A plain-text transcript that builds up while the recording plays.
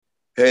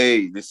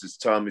Hey, this is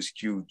Thomas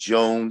Q.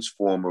 Jones,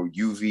 former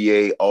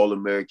UVA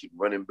All-American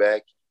running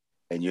back,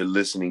 and you're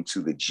listening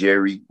to the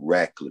Jerry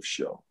Ratcliffe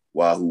Show.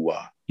 Wahoo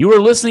wah. You are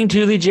listening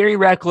to the Jerry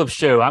Ratcliffe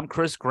Show. I'm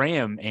Chris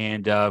Graham,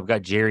 and I've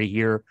got Jerry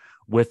here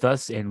with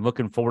us and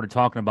looking forward to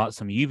talking about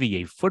some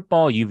UVA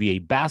football, UVA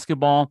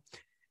basketball.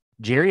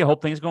 Jerry, I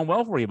hope things are going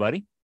well for you,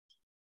 buddy.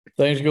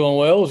 Things going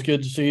well. It was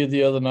good to see you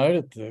the other night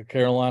at the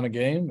Carolina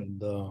game,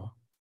 and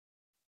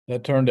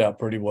that turned out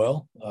pretty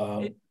well.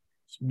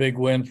 It's a big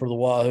win for the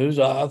Wahoos.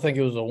 I think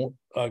it was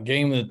a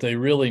game that they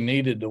really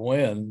needed to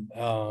win,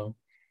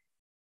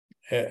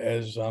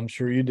 as I'm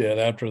sure you did,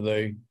 after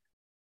they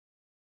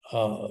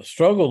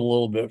struggled a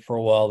little bit for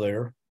a while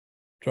there,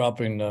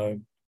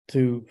 dropping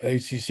 2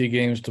 ACC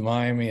games to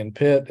Miami and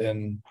Pitt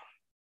and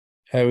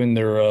having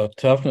their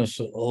toughness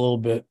a little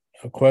bit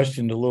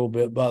questioned a little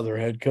bit by their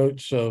head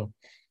coach. So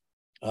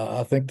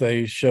I think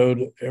they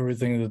showed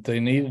everything that they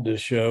needed to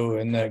show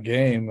in that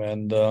game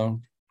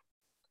and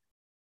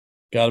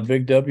got a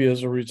big W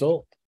as a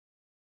result.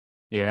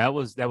 Yeah, that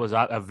was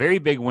a very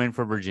big win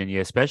for Virginia,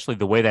 especially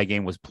the way that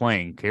game was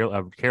playing.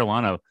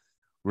 Carolina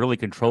really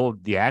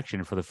controlled the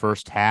action for the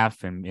first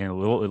half and a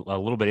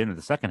little bit into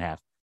the second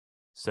half.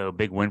 So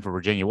big win for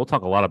Virginia. We'll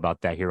talk a lot about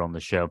that here on the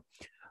show.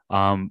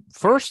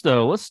 First,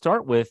 though, let's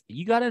start with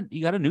you got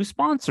a new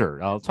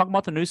sponsor. I'll talk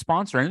about the new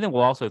sponsor, and then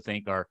we'll also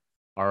thank our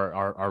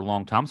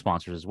longtime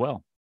sponsors as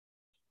well.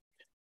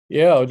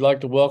 Yeah, I'd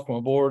like to welcome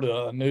aboard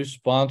a new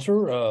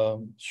sponsor,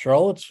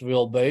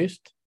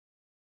 Charlottesville-based,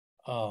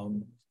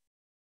 and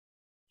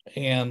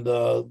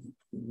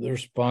they're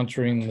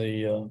sponsoring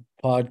the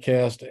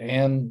podcast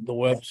and the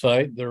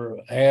website. Their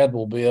ad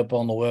will be up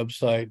on the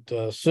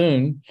website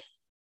soon,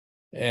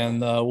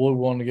 and we'll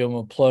want to give them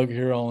a plug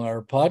here on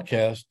our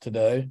podcast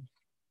today.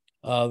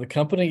 The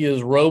company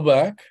is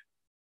Roback.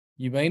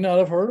 You may not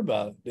have heard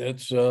about it.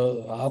 It's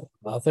I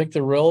think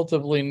they're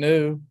relatively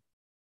new.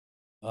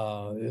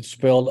 It's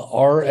spelled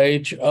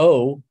Rhoback.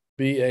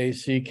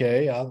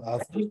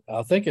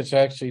 I think it's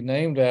actually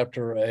named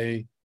after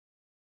a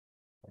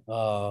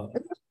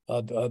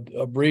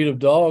breed of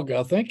dog.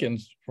 I think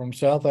from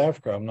South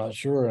Africa. I'm not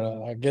sure.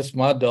 I guess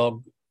my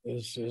dog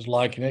is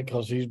liking it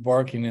because he's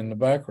barking in the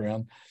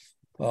background.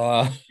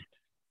 Got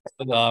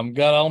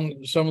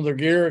on some of their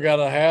gear. Got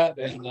a hat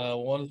and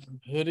one of the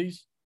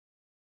hoodies.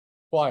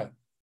 Quiet.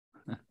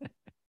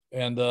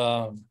 And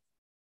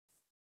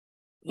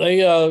they're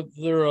a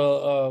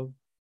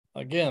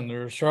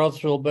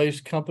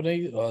Charlottesville-based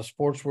company,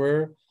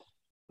 sportswear.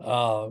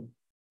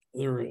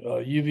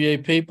 They're UVA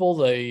people.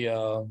 They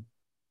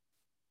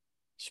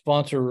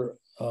sponsor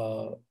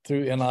through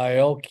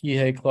NIL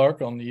Kihei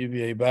Clark on the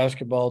UVA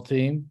basketball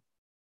team.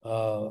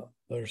 They're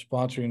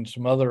sponsoring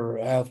some other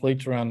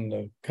athletes around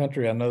the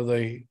country. I know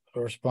they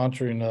are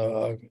sponsoring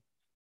a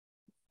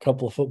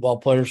couple of football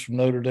players from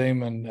Notre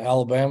Dame and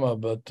Alabama,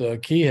 but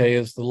Kihei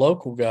is the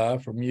local guy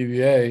from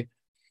UVA.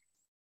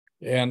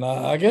 And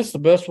I guess the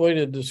best way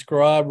to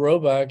describe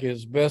Roback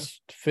is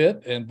best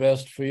fit and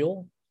best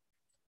feel.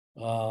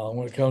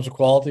 When it comes to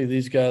quality,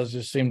 these guys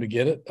just seem to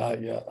get it.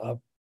 I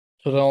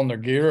put on their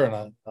gear and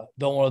I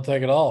don't want to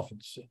take it off.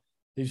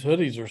 These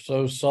hoodies are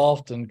so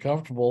soft and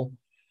comfortable.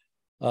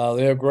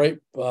 They have great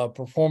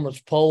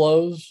performance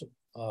polos,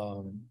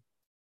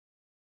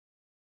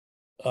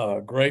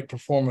 great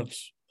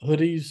performance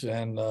hoodies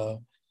and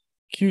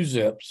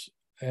Q-zips,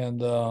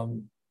 and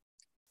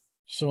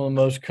some of the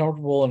most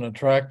comfortable and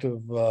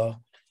attractive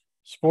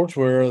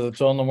sportswear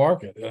that's on the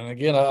market. And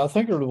again, I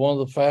think they're one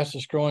of the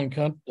fastest growing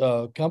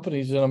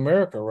companies in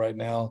America right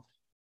now.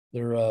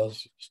 Their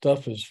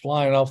stuff is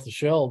flying off the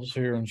shelves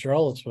here in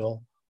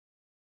Charlottesville.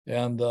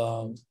 And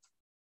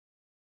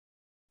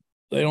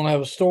they don't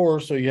have a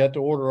store, so you have to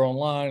order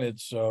online.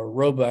 It's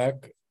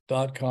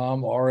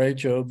roback.com,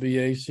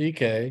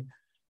 RHOBACK.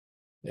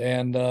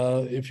 And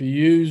if you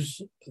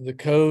use the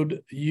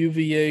code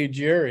UVA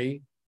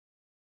Jerry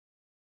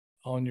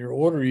on your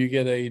order, you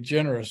get a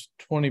generous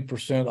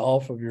 20%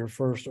 off of your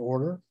first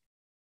order,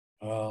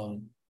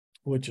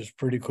 which is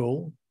pretty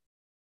cool.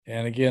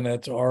 And again,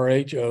 that's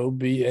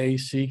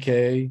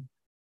RHOBACK.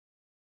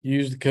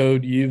 Use the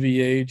code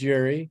UVA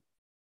Jerry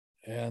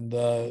and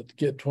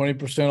get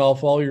 20%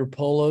 off all your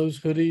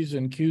polos, hoodies,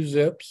 and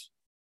Q-zips.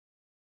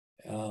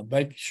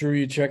 Make sure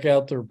you check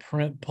out their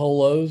print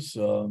polos.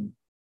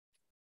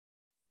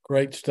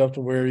 Great stuff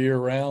to wear year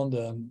round.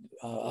 And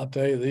I'll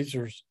tell you, these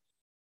are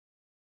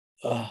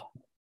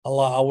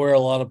I wear a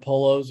lot of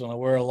polos and I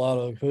wear a lot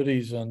of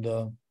hoodies, and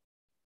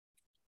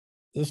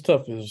this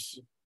stuff is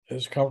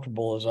as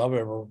comfortable as I've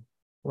ever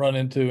run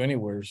into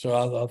anywhere.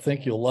 So I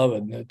think you'll love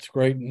it. And it's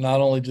great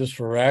not only just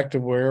for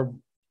active wear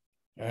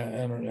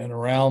and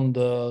around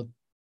the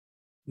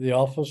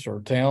office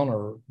or town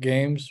or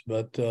games,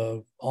 but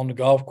on the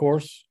golf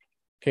course.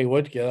 Can't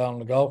wait to get out on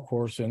the golf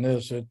course in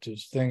this.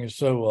 This thing is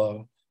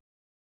so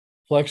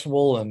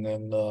flexible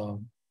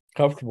and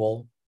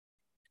comfortable.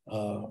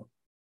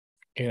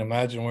 Can't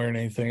imagine wearing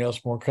anything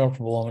else more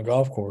comfortable on a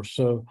golf course.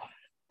 So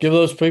give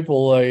those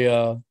people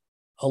a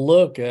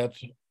look at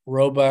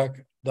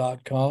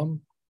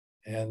roback.com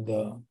and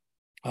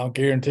I'll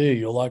guarantee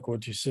you'll like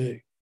what you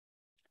see.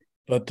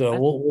 But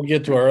we'll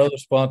get to our other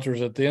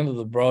sponsors at the end of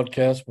the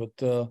broadcast.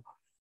 But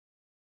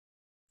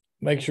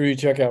make sure you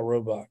check out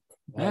Robach.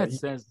 That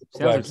sounds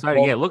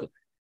exciting. Yeah, look.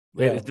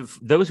 Yeah.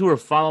 Those who are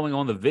following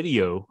on the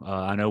video,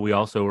 I know we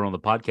also are on the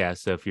podcast.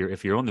 So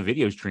if you're on the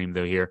video stream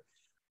though here,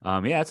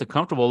 it's a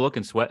comfortable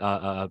looking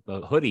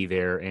hoodie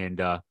there,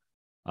 and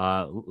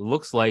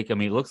looks like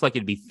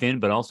it'd be thin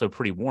but also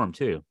pretty warm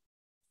too.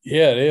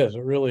 Yeah, it is.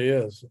 It really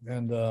is.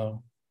 And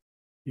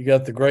you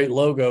got the great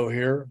logo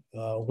here,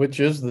 which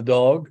is the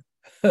dog.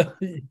 I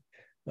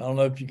don't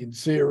know if you can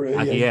see it. Really.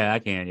 I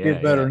can. Yeah,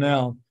 get better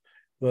now.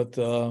 But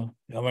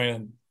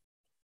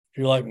if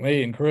you're like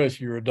me and Chris,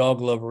 you're a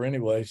dog lover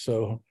anyway.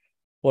 So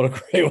what a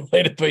great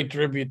way to pay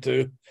tribute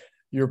to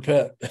your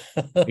pet.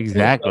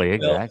 Exactly.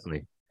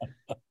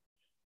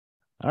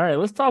 All right,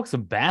 let's talk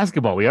some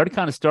basketball. We already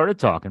kind of started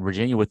talking.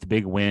 Virginia with the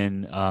big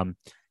win,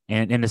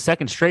 and the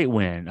second straight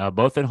win,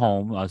 both at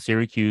home.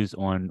 Syracuse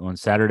on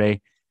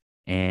Saturday,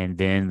 and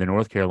then the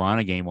North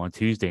Carolina game on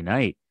Tuesday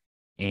night.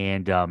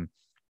 And the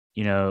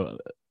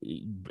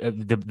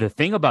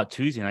thing about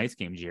Tuesday night's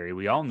game, Jerry,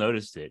 we all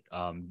noticed it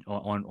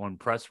on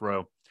press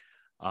row,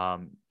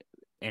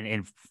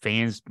 and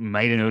fans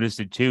might have noticed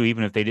it too,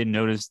 even if they didn't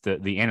notice the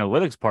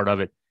analytics part of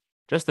it.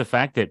 Just the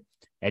fact that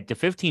at the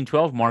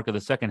 15-12 mark of the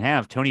second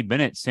half, Tony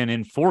Bennett sent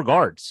in 4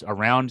 guards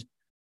around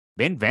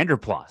Ben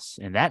Vanderplas,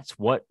 and that's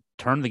what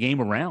turned the game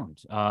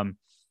around. What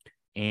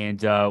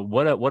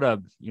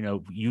a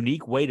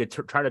unique way to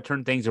try to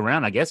turn things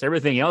around. I guess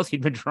everything else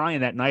he'd been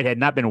trying that night had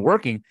not been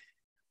working,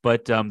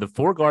 but the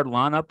 4-guard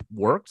lineup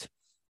worked,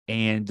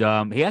 and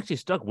he actually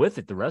stuck with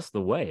it the rest of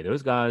the way.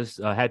 Those guys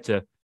had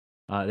to.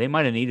 They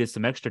might have needed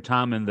some extra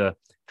time in the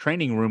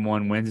training room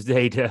on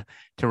Wednesday to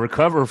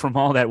recover from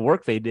all that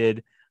work they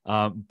did.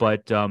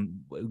 But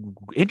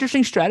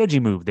interesting strategy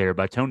move there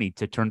by Tony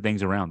to turn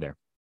things around there.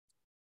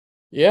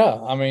 Yeah,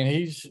 I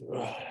mean,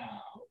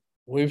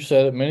 we've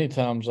said it many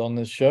times on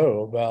this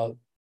show about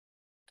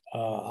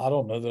I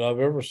don't know that I've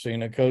ever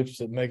seen a coach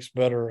that makes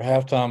better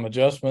halftime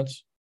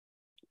adjustments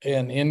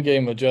and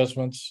in-game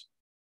adjustments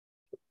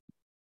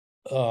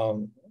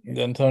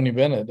than Tony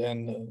Bennett,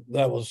 and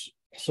that was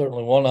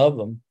certainly one of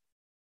them,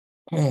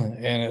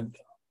 and it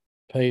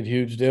paid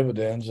huge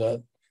dividends.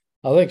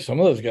 I think some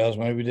of those guys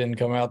maybe didn't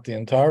come out the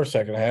entire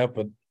second half,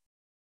 but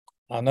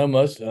I know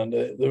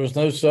there was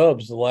no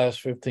subs the last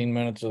 15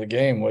 minutes of the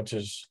game, which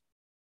is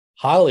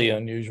highly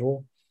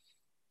unusual.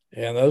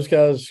 And those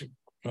guys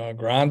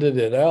grinded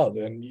it out,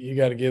 and you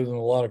got to give them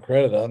a lot of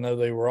credit. I know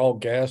they were all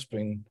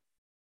gasping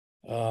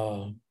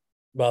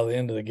by the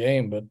end of the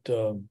game, but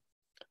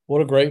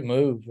what a great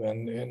move,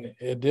 and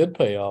it did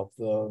pay off.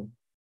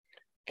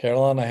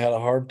 Carolina had a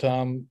hard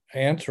time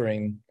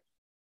answering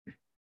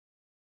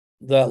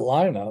that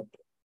lineup,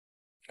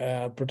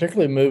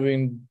 particularly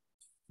moving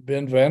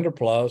Ben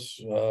Vanderplas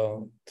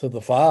to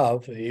the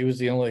 5. He was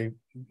the only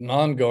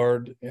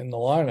non-guard in the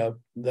lineup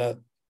that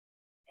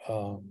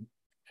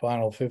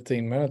final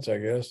 15 minutes, I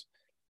guess.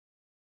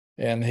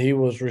 And he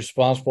was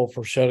responsible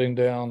for shutting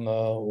down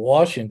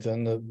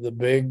Washington, the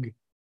big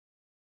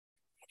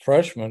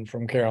freshman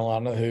from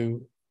Carolina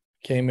who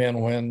came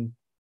in when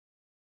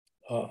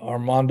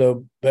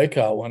Armando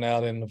Bacot went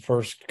out in the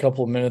first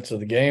couple of minutes of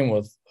the game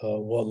with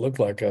what looked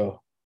like a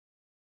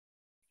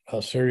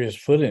serious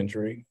foot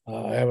injury.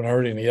 I haven't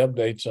heard any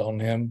updates on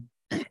him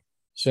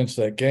since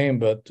that game,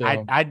 but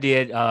I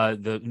did.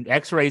 The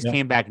X-rays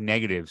came back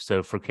negative,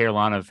 so for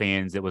Carolina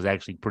fans, it was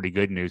actually pretty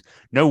good news.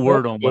 No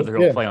word on whether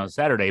he'll play on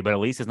Saturday, but at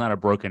least it's not a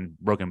broken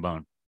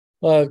bone.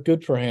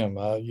 Good for him.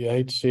 You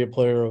hate to see a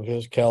player of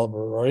his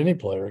caliber, or any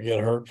player,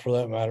 get hurt for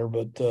that matter,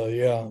 but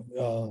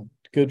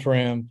good for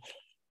him.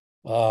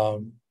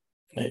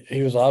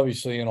 He was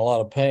obviously in a lot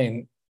of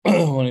pain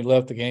when he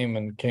left the game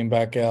and came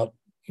back out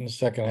in the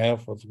second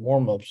half with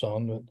warm-ups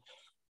on,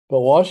 but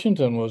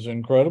Washington was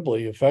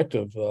incredibly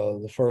effective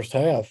the first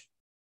half,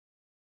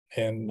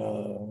 and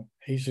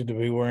he seemed to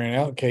be wearing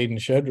out Caden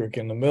Shedrick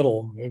in the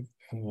middle.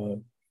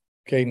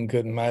 Caden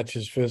couldn't match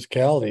his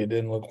physicality, it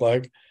didn't look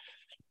like,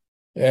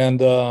 and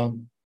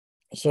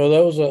so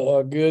that was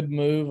a good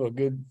move, a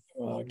good,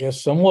 I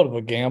guess, somewhat of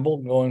a gamble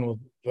going with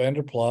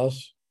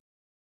Vanderplas.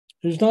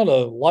 He's not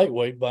a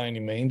lightweight by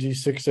any means.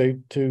 He's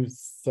 6'8",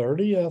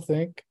 230, I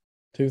think,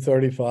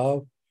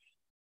 235.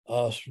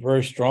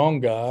 Very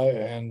strong guy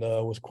and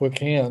with quick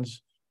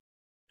hands,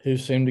 who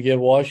seemed to give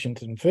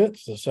Washington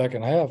fits the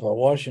second half.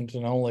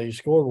 Washington only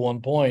scored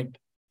 1 point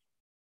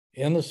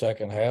in the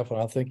second half, and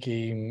I think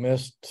he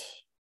missed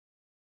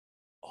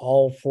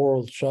all 4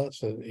 of the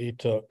shots that he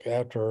took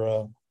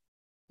after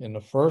in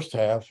the first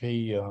half.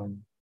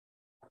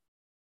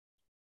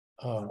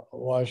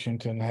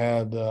 Washington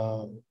had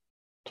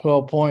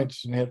 12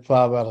 points and hit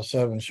 5 out of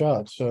 7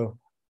 shots. So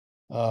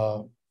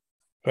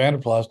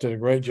Vanderplas did a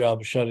great job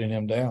of shutting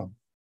him down.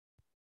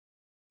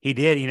 He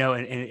did,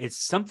 and it's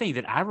something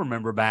that I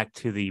remember back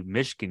to the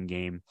Michigan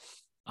game.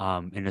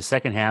 In the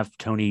second half,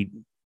 Tony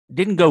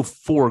didn't go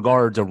 4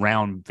 guards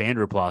around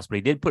Vanderplas, but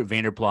he did put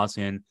Vanderplas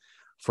in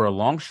for a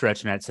long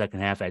stretch in that second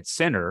half at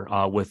center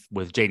with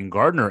Jaden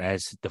Gardner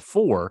as the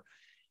 4.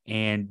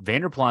 And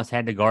Vanderplas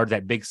had to guard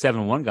that big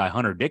 7-1 guy,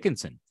 Hunter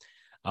Dickinson.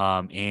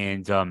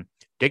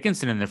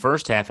 Dickinson in the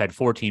first half had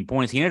 14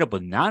 points. He ended up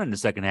with 9 in the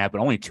second half, but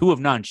only 2 of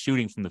 9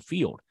 shooting from the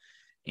field.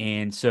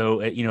 And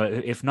so,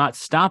 if not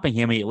stopping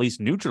him, he at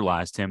least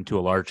neutralized him to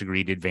a large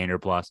degree, did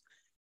Vanderplas.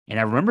 And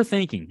I remember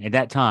thinking at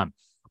that time,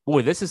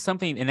 boy, this is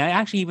something, and I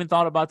actually even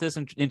thought about this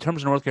in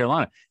terms of North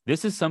Carolina.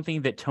 This is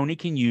something that Tony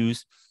can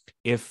use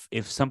if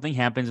something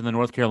happens in the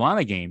North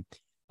Carolina game,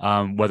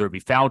 whether it be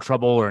foul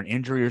trouble or an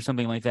injury or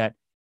something like that.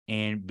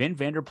 And Ben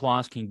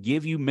Vanderplas can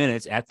give you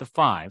minutes at the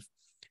 5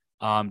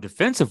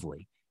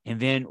 defensively. And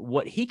then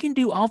what he can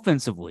do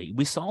offensively,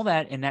 we saw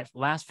that in that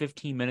last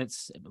 15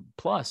 minutes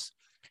plus.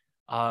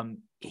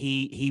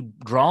 He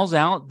draws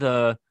out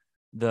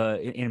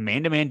in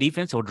man-to-man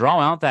defense, he'll draw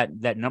out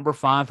that number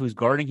 5 who's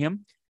guarding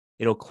him.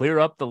 It'll clear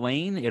up the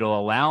lane. It'll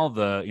allow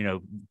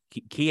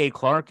Kie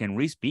Clark and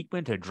Reese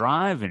Beekman to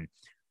drive and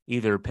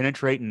either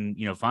penetrate and,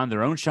 find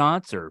their own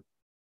shots or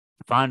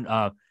find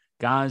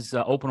guys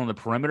open on the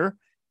perimeter.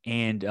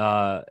 And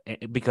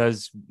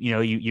because,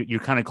 you're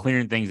kind of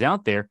clearing things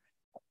out there.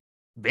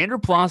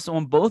 Vanderplas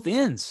on both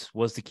ends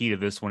was the key to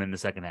this one in the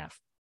second half.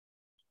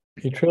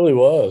 He truly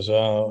was.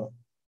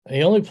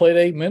 He only played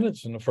 8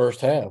 minutes in the first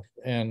half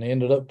and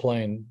ended up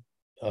playing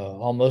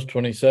almost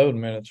 27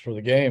 minutes for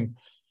the game.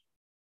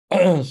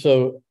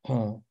 So,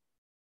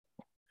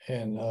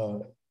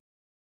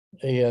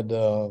 he had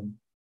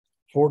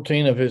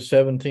 14 of his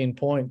 17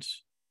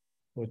 points,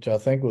 which I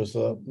think was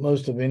the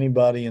most of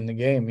anybody in the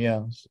game.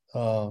 Yeah,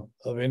 of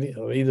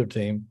either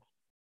team.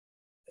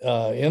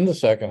 In the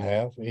second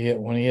half, he hit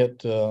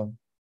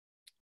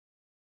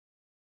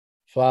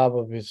 5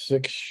 of his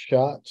 6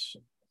 shots,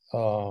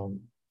 and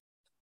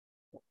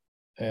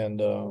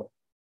a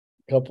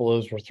couple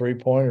of those were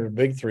 3-pointers,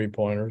 big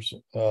 3-pointers.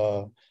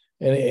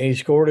 And he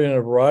scored in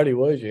a variety of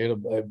ways. He had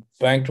a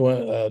banked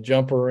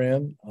jumper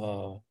in.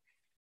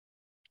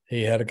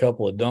 He had a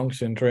couple of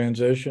dunks in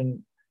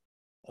transition.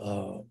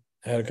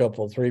 Had a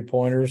couple of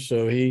 3-pointers.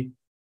 So he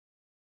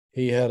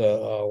had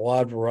a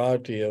wide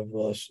variety of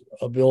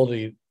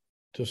ability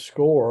to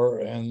score,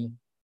 and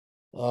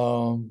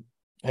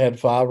had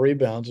 5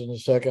 rebounds in the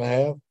second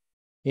half.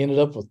 He ended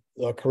up with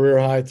a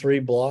career-high 3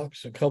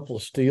 blocks, a couple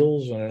of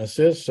steals, and an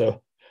assist.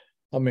 So,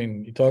 I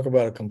mean, you talk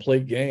about a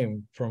complete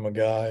game from a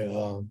guy.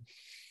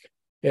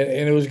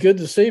 And it was good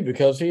to see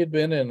because he had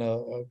been in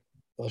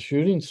a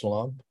shooting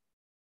slump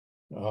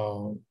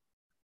in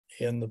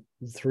the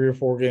 3 or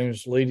 4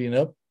 games leading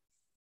up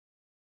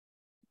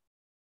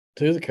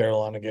to the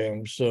Carolina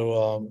game.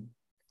 So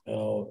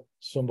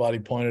somebody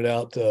pointed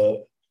out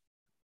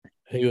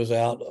he was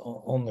out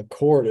on the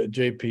court at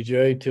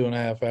JPJ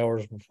 2.5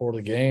 hours before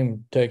the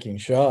game taking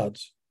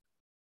shots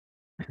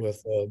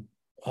with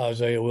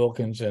Isaiah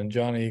Wilkins and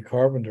Johnny E.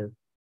 Carpenter.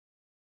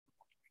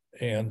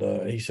 And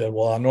he said,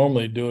 well, I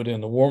normally do it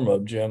in the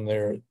warm-up gym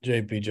there at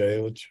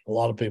JPJ, which a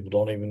lot of people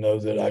don't even know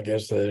that, I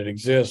guess, that it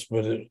exists.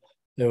 But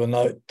there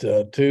were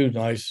 2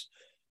 nice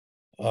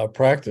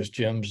practice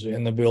gyms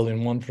in the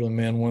building, one for the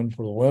men, one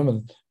for the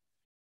women.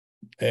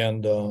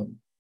 And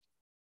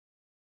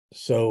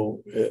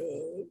so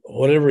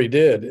whatever he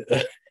did,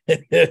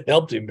 it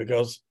helped him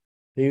because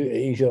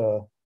he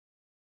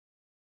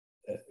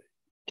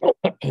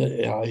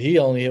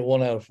only hit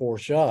 1 out of 4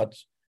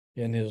 shots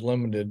in his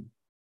limited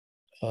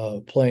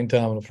playing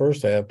time in the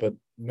first half. But,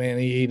 man,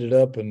 he heated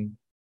up and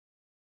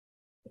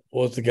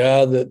was the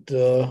guy that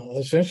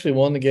essentially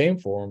won the game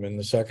for him in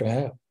the second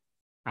half.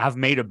 I've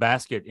made a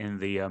basket in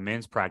the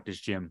men's practice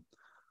gym.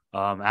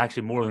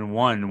 Actually, more than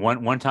one.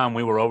 One time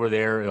we were over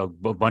there, a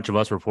bunch of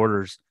us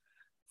reporters.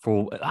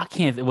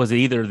 It was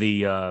either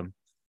the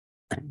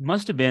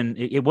must have been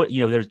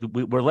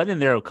we're let in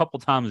there a couple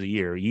times a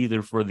year,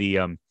 either for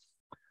the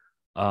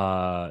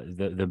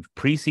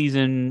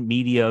preseason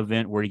media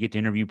event where you get to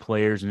interview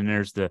players, and then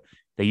there's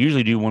they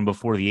usually do one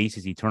before the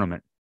ACC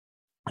tournament.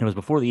 It was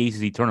before the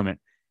ACC tournament.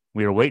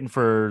 We were waiting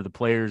for the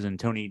players and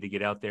Tony to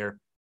get out there,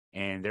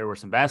 and there were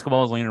some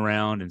basketballs laying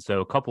around, and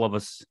so a couple of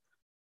us,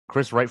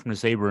 Chris Wright from the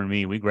Sabre and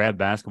me, we grabbed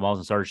basketballs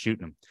and started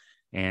shooting them,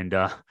 and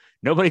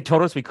nobody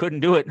told us we couldn't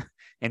do it,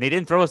 and they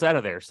didn't throw us out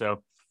of there.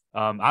 So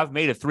I've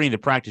made a 3 in the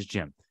practice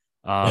gym.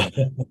 I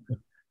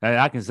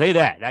can say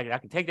that. I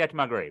can take that to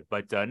my grave.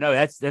 But no,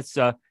 that's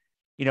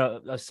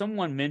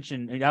someone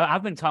mentioned.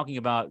 I've been talking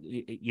about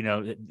the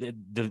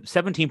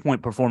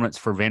 17-point performance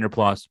for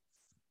Vanderplas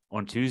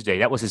on Tuesday.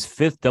 That was his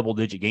 5th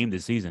double-digit game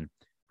this season.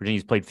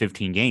 Virginia's played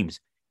 15 games.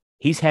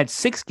 He's had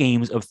 6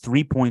 games of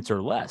 3 points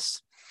or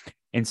less.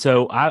 And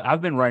so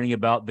I've been writing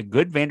about the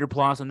good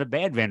Vanderplas and the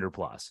bad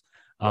Vanderplas.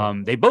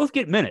 They both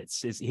get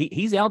minutes.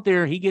 He's out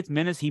there. He gets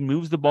minutes. He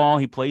moves the ball.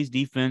 He plays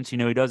defense. He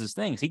does his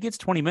things. He gets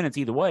 20 minutes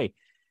either way.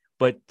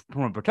 But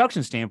from a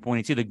production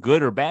standpoint, it's either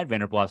good or bad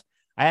Vanderplas.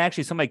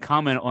 Somebody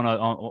commented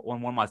on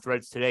one of my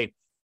threads today.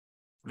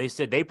 They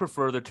said they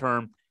prefer the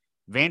term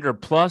Vander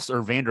plus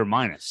or Vander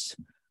minus.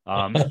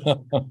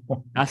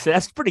 I said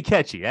that's pretty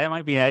catchy. That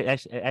might be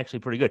actually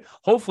pretty good.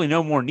 Hopefully,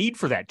 no more need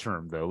for that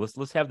term though.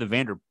 Let's have the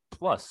Vander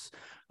Plus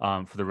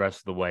for the rest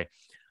of the way.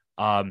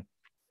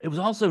 It was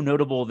also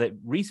notable that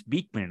Reese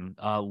Beekman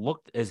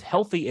looked as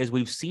healthy as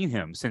we've seen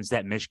him since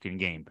that Michigan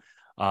game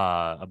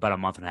about a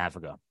month and a half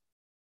ago.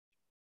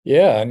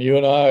 Yeah, and you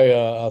and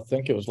I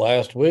think it was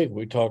last week,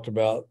 we talked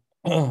about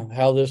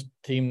how this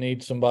team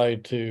needs somebody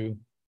to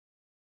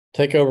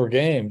take over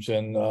games.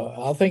 And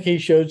I think he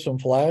showed some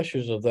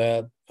flashes of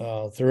that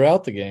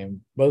throughout the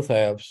game, both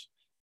halves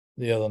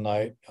the other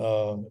night,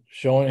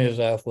 showing his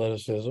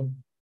athleticism,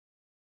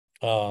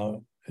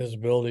 his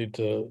ability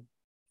to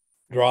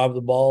drive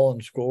the ball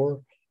and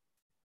score.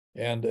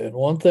 And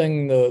one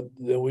thing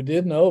that we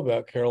did know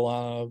about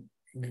Carolina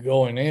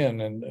going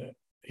in, and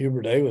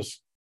Hubert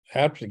Davis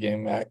after the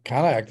game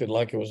kind of acted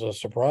like it was a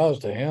surprise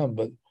to him,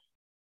 but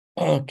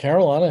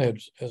Carolina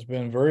has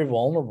been very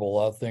vulnerable,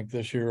 I think,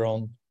 this year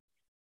on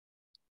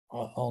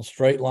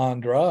straight line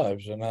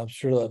drives, and I'm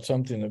sure that's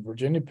something that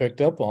Virginia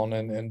picked up on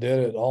and did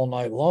it all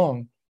night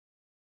long.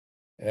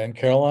 And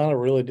Carolina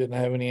really didn't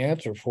have any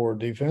answer for it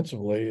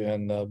defensively,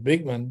 and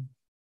Beekman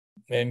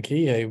and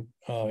Kihei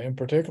in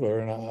particular,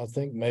 and I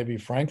think maybe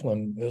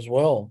Franklin as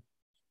well,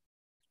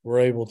 were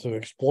able to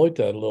exploit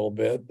that a little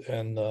bit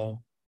and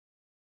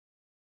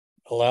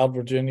allowed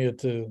Virginia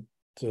to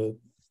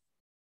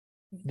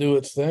do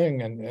its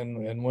thing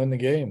and win the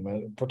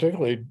game.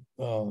 Particularly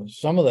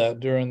some of that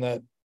during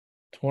that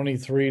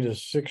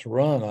 23-6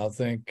 run, I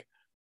think,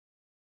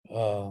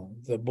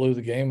 that blew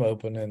the game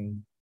open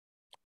and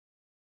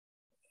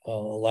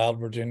allowed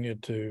Virginia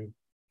to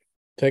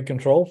take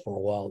control for a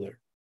while there.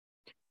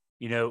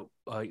 You know,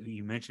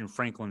 you mentioned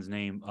Franklin's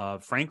name.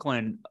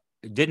 Franklin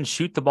didn't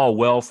shoot the ball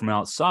well from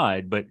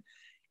outside, but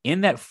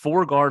in that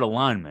 4-guard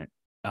alignment,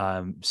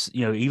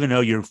 you know, even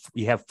though you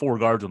have 4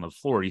 guards on the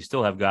floor, you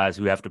still have guys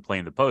who have to play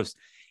in the post.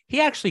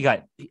 He actually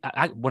got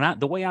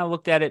the way I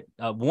looked at it,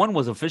 one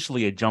was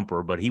officially a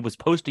jumper, but he was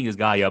posting his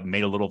guy up,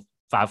 made a little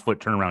 5-foot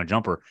turnaround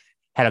jumper,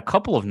 had a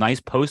couple of nice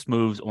post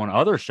moves on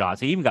other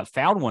shots. He even got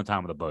fouled one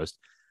time with the post.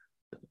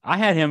 I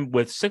had him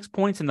with 6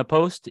 points in the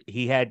post.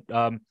 He had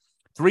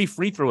 3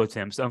 free throw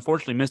attempts.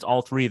 Unfortunately, missed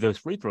all 3 of those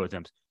free throw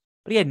attempts,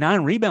 but he had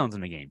 9 rebounds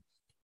in the game.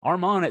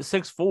 Armand at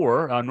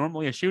 6'4",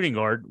 normally a shooting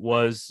guard,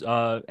 was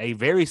a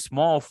very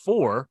small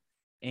 4.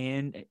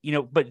 And, you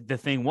know, but the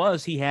thing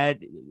was, he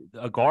had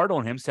a guard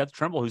on him, Seth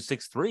Trimble, who's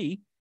 6'3",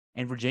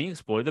 and Virginia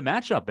exploited the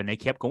matchup, and they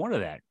kept going to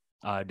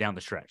that down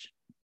the stretch.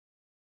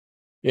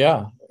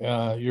 Yeah,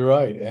 you're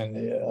right.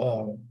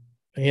 And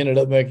he ended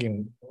up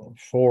making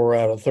 4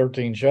 out of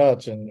 13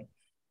 shots, and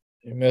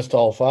he missed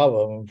all 5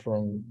 of them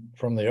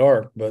from the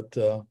arc.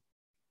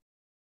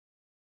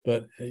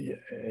 But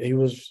he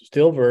was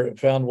still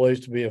found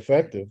ways to be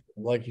effective,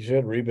 like you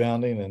said,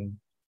 rebounding, and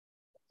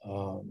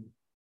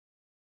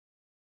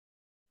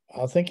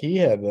I think he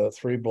had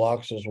 3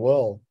 blocks as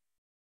well.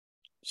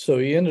 So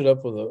he ended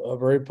up with a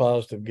very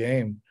positive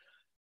game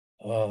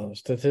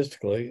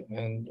statistically,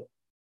 and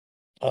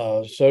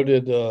so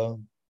did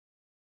one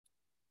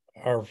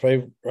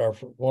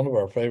of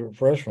our favorite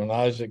freshmen,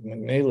 Isaac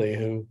McNeely,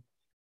 who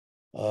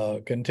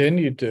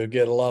continued to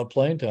get a lot of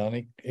playing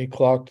time. He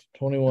clocked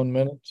 21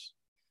 minutes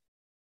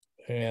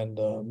and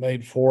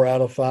made 4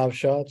 out of 5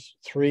 shots,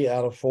 3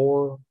 out of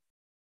 4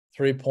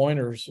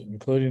 3-pointers,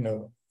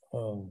 including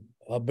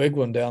a big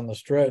one down the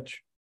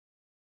stretch,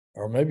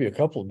 or maybe a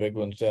couple of big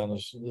ones down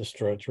the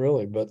stretch,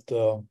 really. But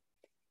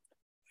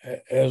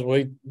as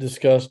we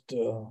discussed,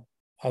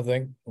 I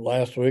think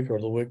last week or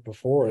the week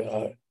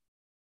before,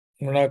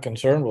 we're not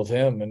concerned with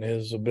him and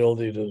his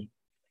ability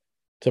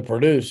to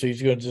produce.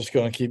 He's just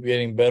going to keep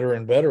getting better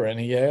and better, and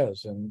he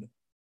has. And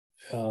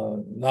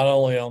not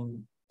only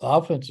on the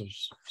offensive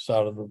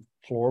side of the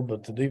floor,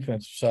 but the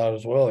defensive side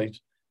as well.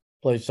 He's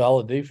played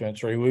solid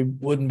defense, or we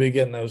wouldn't be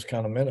getting those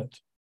kind of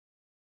minutes.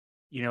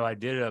 You know, I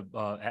did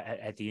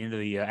at the end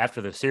of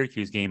after the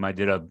Syracuse game, I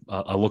did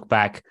a look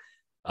back.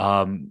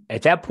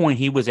 At that point,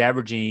 he was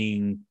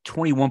averaging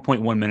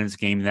 21.1 minutes a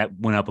game, and that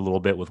went up a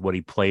little bit with what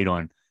he played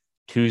on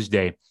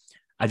Tuesday.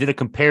 I did a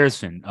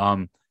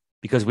comparison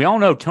because we all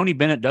know Tony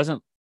Bennett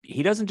doesn't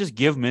just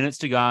give minutes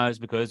to guys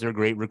because they're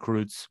great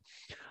recruits.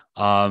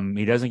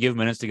 He doesn't give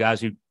minutes to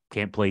guys who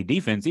can't play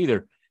defense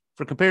either.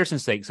 For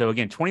comparison's sake, so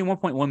again,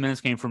 21.1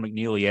 minutes came from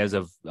McNeely as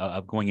of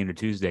going into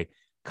Tuesday.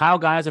 Kyle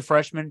Guy, as a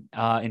freshman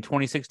in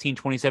 2016,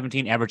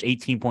 2017, averaged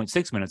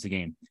 18.6 minutes a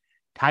game.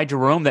 Ty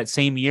Jerome, that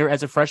same year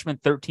as a freshman,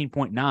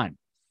 13.9.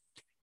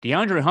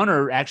 DeAndre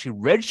Hunter actually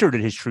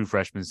redshirted his true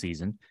freshman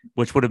season,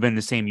 which would have been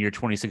the same year,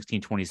 2016,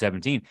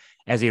 2017.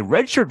 As a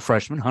redshirt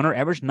freshman, Hunter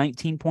averaged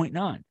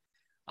 19.9.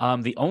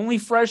 The only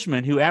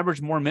freshman who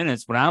averaged more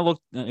minutes when I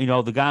looked,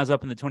 the guys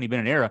up in the Tony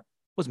Bennett era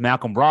was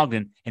Malcolm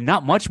Brogdon, and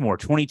not much more,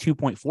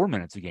 22.4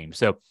 minutes a game.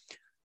 So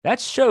that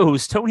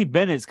shows Tony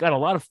Bennett's got a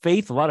lot of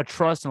faith, a lot of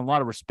trust, and a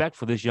lot of respect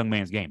for this young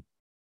man's game.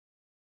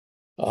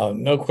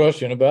 No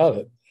question about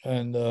it.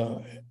 And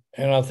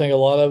I think a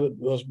lot of it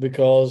was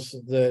because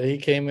that he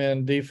came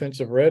in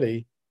defensive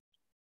ready.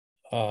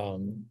 I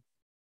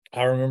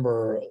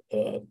remember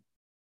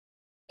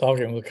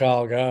talking with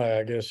Kyle Guy,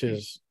 I guess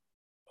the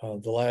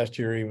last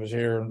year he was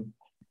here,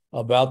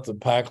 about the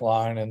pack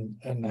line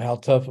and how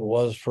tough it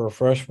was for a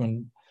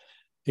freshman.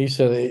 He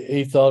said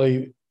he thought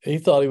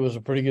he was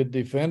a pretty good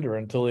defender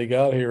until he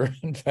got here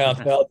and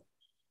found out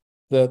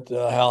that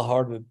how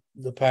hard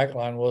the pack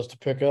line was to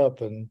pick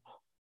up. And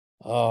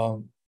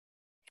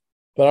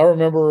but I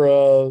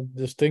remember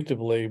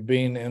distinctively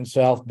being in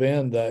South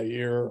Bend that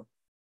year,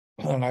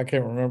 and I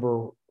can't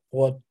remember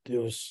what it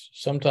was,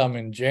 sometime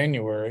in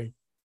January.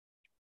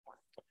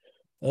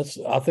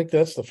 I think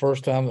that's the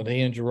first time that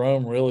he and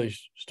Jerome really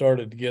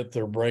started to get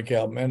their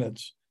breakout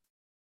minutes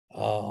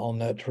on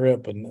that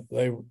trip, and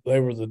they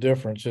were the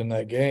difference in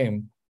that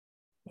game.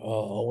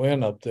 A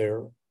win up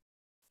there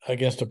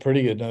against a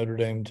pretty good Notre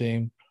Dame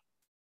team.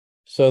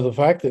 So the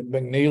fact that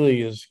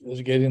McNeely is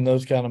getting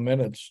those kind of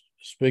minutes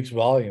speaks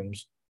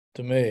volumes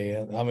to me.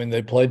 And I mean,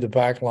 they played the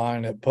pack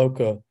line at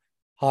Poca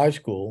High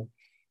School.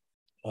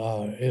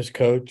 His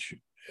coach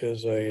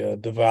is a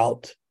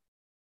devout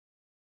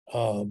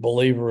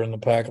believer in the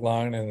pack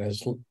line and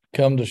has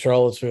come to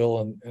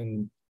Charlottesville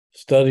and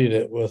studied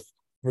it with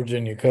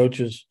Virginia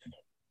coaches.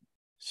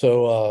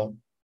 So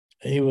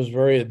he was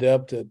very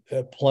adept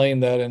at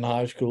playing that in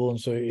high school. And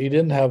so he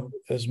didn't have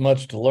as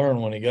much to learn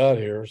when he got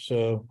here.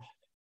 So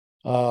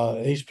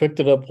he's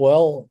picked it up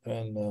well.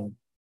 And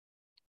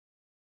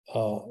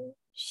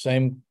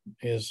same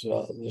is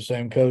the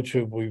same coach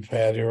who we've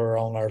had here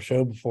on our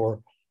show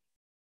before.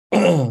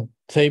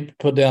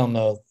 Put down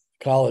the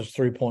college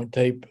 3-point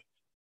tape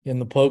in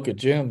the Poca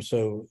gym.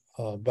 So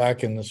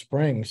back in the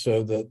spring,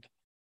 so that,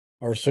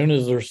 or as soon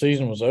as their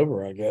season was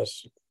over, I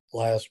guess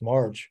last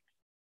March,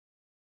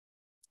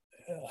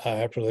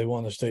 after they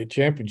won the state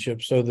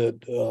championship, so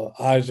that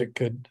Isaac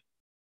could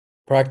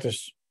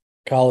practice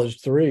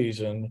college threes.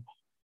 And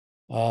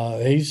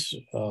he's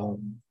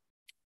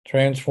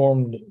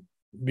transformed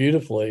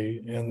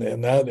beautifully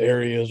in that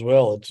area as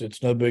well.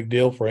 It's no big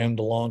deal for him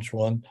to launch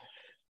one.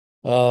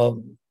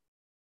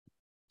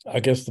 I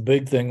guess the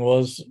big thing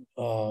was,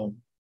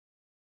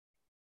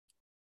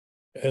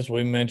 as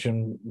we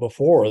mentioned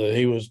before, that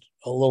he was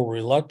a little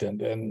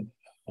reluctant. And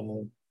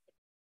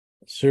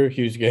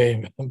Syracuse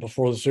game,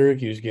 before the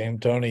Syracuse game,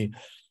 Tony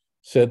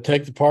said,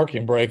 take the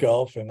parking brake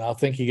off. And I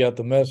think he got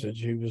the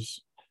message. He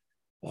was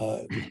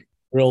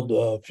drilled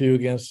a few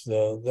against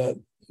that,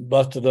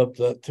 busted up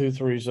that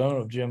 2-3 zone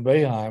of Jim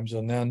Boeheim's,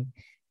 and then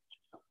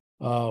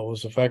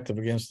was effective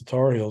against the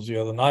Tar Heels the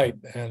other night.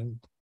 And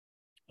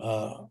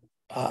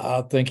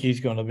I think he's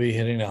going to be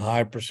hitting a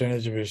high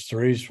percentage of his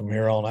threes from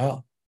here on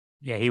out.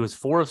 Yeah, he was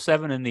 4 of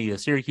 7 in the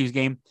Syracuse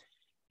game,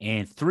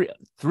 and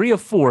three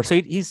of 4.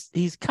 So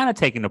he's kind of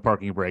taking the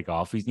parking brake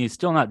off. He's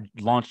still not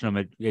launching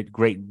them at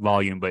great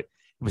volume, but it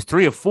was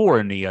 3 of 4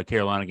 in the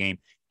Carolina game,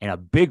 and a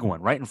big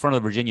one right in front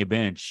of the Virginia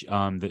bench.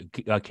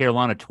 The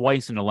Carolina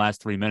twice in the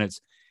last 3 minutes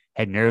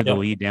had narrowed the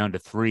lead down to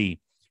 3,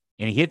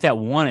 and he hit that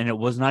one, and it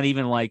was not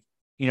even like,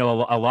 a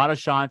lot of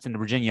shots in the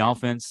Virginia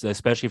offense,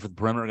 especially for the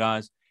perimeter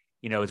guys.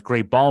 It's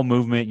great ball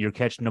movement. You're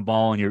catching the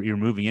ball and you're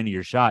moving into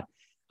your shot.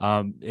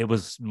 It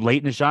was late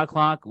in the shot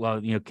clock.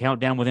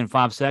 Countdown within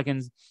 5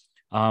 seconds.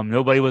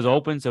 Nobody was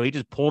open, so he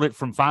just pulled it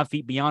from 5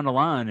 feet beyond the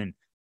line, and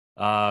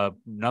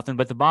nothing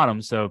but the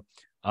bottom. So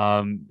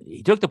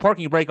he took the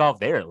parking brake off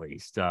there at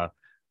least.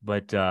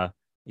 But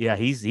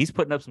he's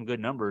putting up some good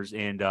numbers.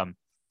 And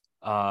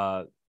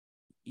so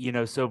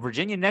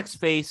Virginia next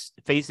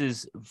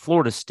faces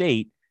Florida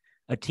State,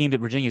 a team that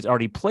Virginia's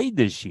already played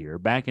this year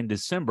back in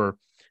December.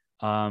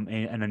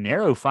 And a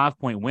narrow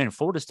 5-point win.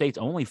 Florida State's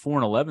only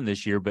 4-11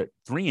 this year, but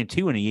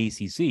 3-2 in the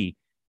ACC.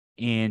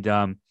 And,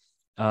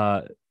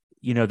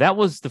 that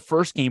was the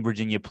first game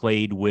Virginia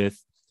played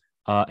with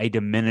a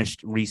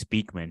diminished Reese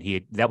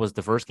Beekman. That was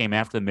the first game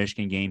after the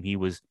Michigan game. He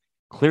was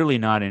clearly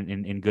not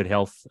in good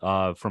health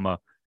from a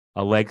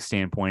leg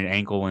standpoint,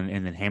 ankle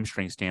and then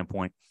hamstring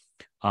standpoint.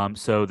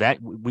 So that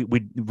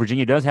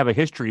Virginia does have a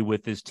history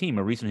with this team,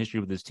 a recent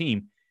history with this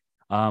team.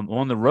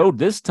 On the road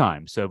this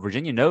time. So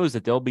Virginia knows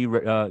that they'll be,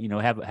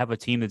 have a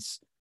team that's,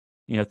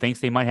 thinks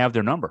they might have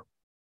their number.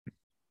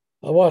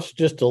 I watched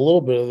just a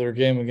little bit of their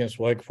game against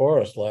Wake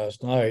Forest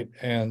last night,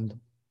 and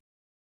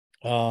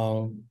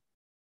I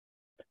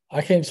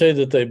can't say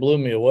that they blew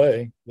me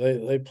away.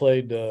 They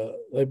played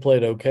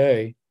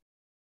okay,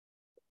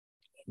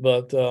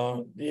 but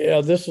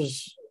this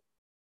is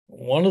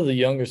one of the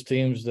youngest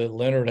teams that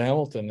Leonard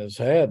Hamilton has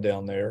had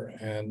down there,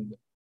 and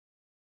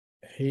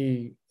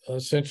he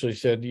essentially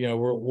said,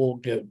 we'll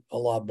get a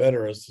lot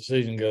better as the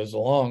season goes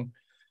along,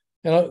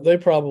 and they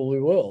probably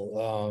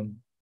will.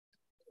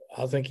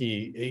 I think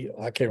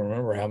I can't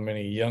remember how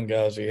many young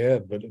guys he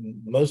had, but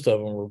most of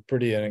them were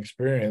pretty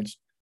inexperienced.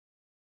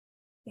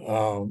 They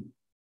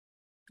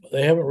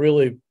haven't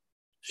really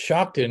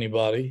shocked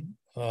anybody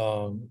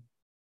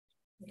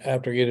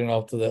after getting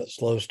off to that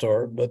slow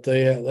start, but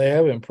they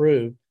have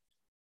improved.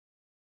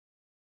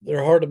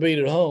 They're hard to beat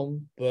at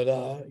home, but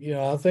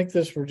I think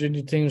this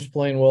Virginia team's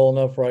playing well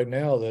enough right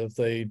now that if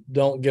they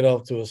don't get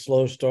off to a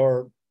slow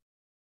start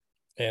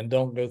and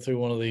don't go through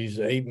one of these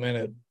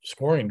 8-minute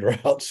scoring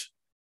droughts,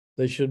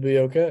 they should be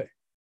okay.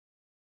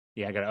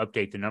 Yeah, I got to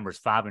update the numbers.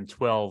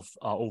 5-12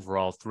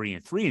 overall,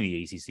 3-3 in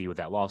the ACC with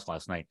that loss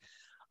last night.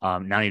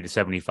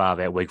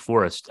 90-75 at Wake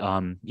Forest.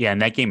 Yeah,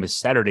 and that game is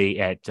Saturday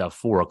at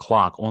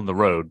 4:00 on the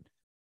road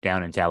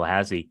down in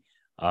Tallahassee.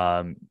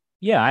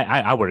 Yeah,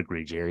 I would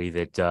agree, Jerry,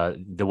 that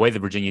the way the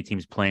Virginia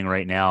team's playing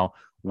right now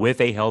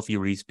with a healthy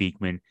Reese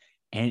Beekman,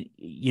 and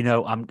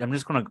I'm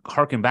just going to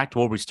harken back to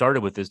where we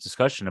started with this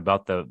discussion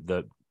about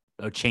the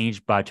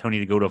change by Tony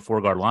to go to a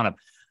 4-guard lineup.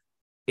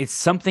 It's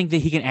something that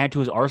he can add to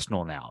his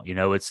arsenal now.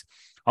 It's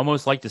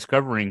almost like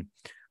discovering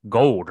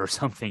gold or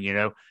something.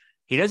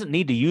 He doesn't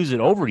need to use it,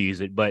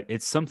 overuse it, but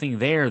it's something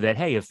there that,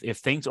 hey, if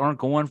things aren't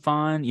going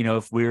fine,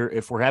 if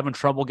we're having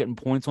trouble getting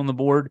points on the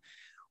board,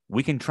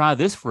 we can try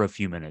this for a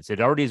few minutes. It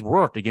already has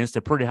worked against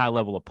a pretty high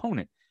level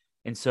opponent.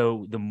 And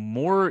so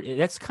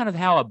that's kind of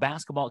how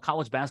a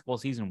college basketball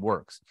season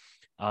works.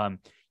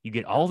 You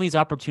get all these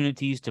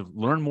opportunities to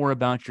learn more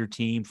about your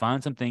team,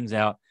 find some things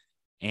out.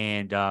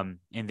 And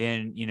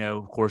then,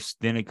 of course,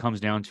 then it comes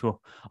down to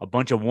a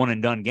bunch of one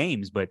and done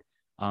games. But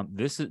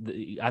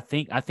I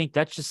think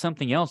that's just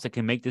something else that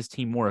can make this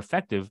team more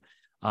effective.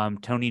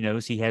 Tony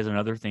knows he has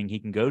another thing he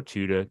can go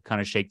to kind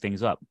of shake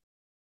things up.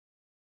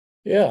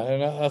 Yeah,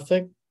 and I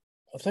think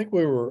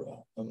we were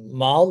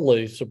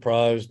mildly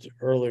surprised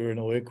earlier in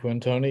the week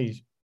when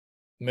Tony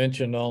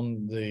mentioned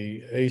on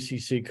the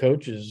ACC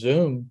coaches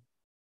Zoom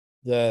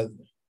that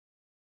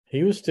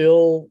he was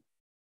still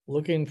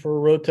looking for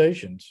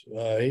rotations.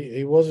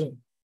 He wasn't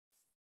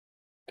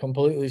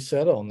completely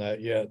set on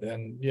that yet,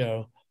 and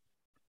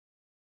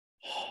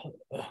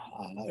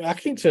I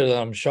can't say that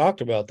I'm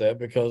shocked about that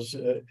because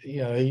he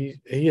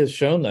has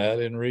shown that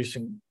in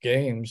recent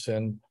games,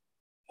 and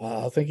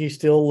I think he's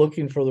still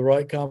looking for the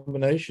right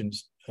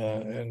combinations,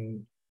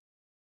 and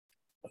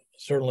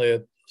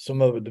certainly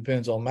some of it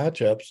depends on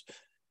matchups.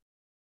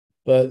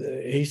 But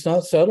he's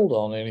not settled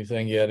on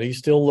anything yet. He's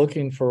still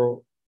looking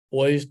for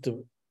ways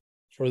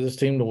for this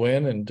team to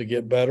win and to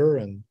get better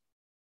and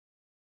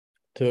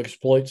to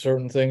exploit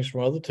certain things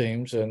from other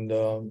teams. And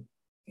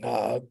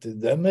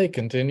that may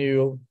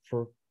continue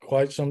for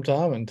quite some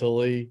time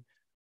until he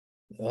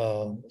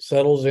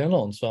settles in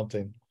on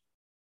something.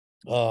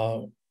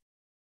 And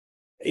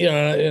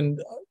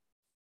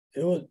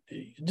it was,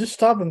 just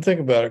stop and think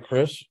about it,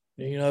 Chris.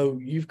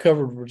 You've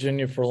covered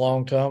Virginia for a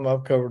long time.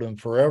 I've covered them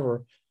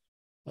forever.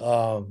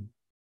 As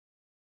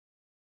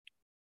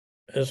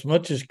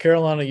much as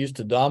Carolina used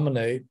to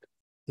dominate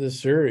this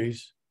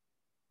series,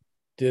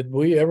 did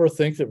we ever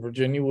think that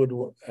Virginia would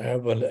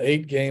have an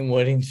 8-game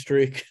winning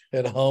streak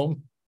at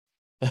home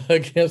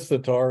against the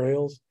Tar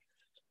Heels?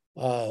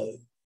 That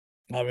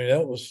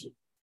was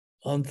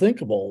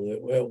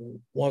unthinkable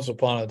once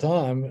upon a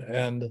time.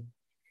 And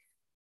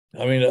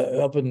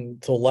up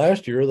until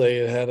last year,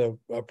 they had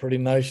a pretty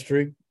nice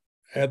streak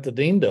at the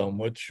Dean Dome,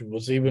 which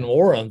was even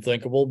more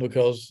unthinkable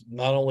because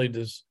not only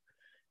does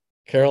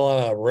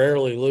Carolina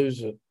rarely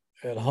lose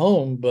at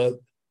home, but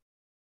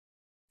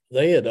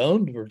they had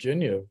owned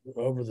Virginia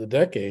over the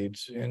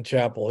decades in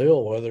Chapel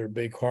Hill, whether it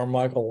be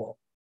Carmichael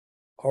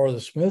or the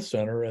Smith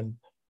Center. And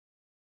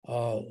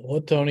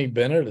what Tony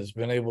Bennett has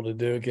been able to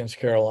do against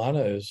Carolina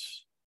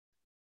is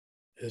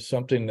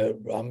something that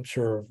I'm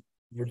sure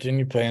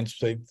Virginia fans,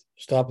 they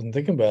stop and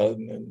think about it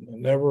and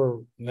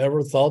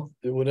never thought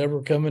it would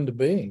ever come into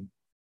being.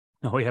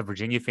 Oh yeah,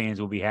 Virginia fans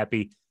will be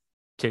happy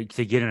to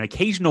get an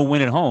occasional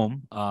win at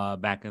home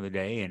back in the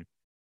day, and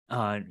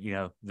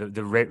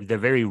the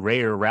very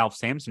rare Ralph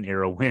Sampson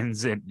era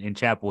wins in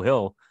Chapel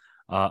Hill.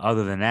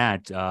 Other than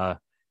that,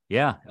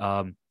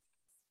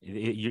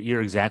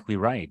 you're exactly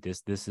right.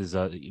 This is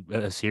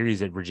a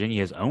series that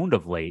Virginia has owned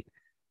of late,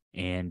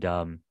 and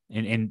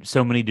in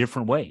so many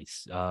different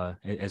ways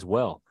as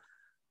well.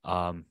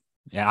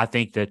 I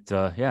think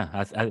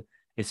that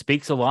it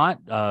speaks a lot.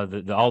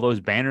 All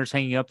those banners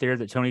hanging up there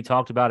that Tony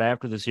talked about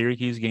after the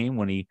Syracuse game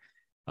when he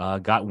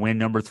got win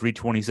number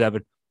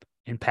 327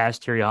 and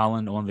passed Terry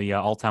Holland on the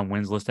all-time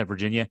wins list at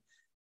Virginia.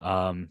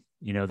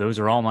 Those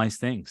are all nice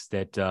things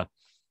that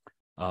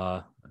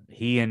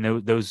he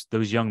and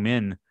those young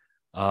men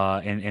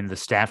and the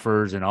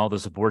staffers and all the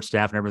support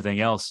staff and everything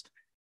else.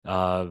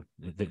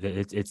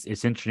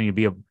 It's interesting to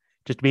be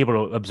able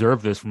to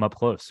observe this from up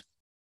close.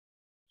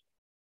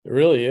 It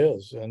really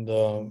is, and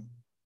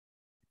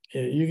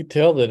you could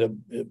tell that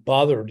it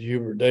bothered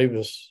Hubert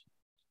Davis.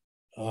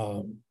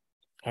 I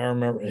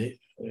remember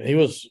he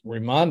was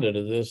reminded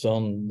of this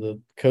on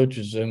the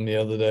coaches Zoom the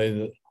other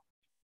day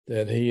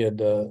that he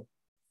had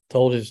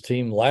told his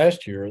team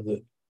last year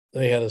that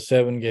they had a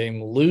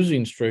 7-game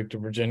losing streak to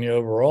Virginia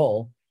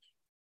overall,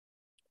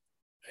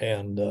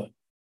 and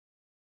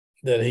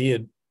that he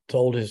had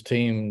told his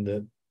team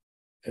that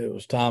it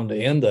was time to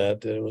end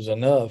that it was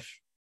enough.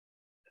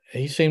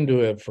 He seemed to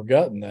have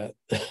forgotten that,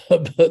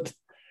 but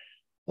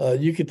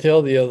you could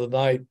tell the other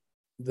night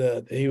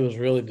that he was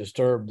really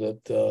disturbed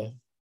that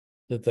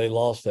they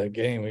lost that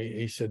game.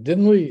 He said,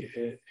 "Didn't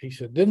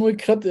we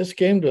cut this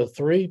game to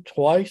 3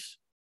 twice?"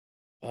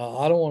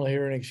 I don't want to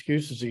hear any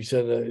excuses. He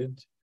said,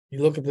 "You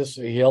look at this."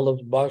 He held up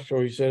the box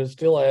score. He said, "It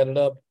still added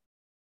up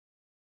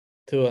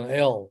to an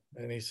L,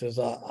 and he says,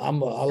 I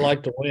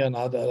like to win.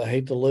 I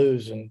hate to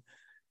lose." And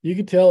you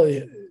could tell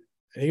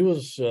he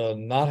was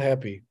not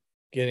happy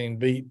getting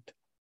beat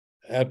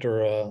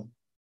after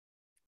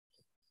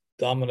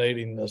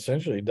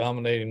essentially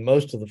dominating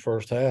most of the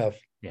first half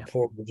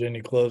before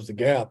Virginia closed the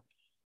gap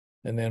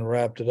and then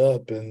wrapped it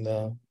up.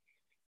 And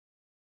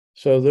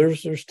so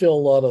there's still a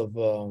lot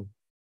of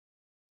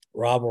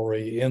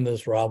rivalry in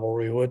this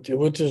rivalry,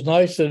 which is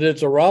nice that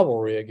it's a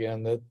rivalry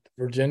again, that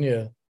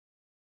Virginia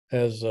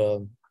has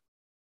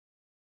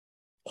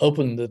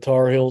opened the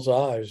Tar Heels'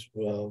 eyes,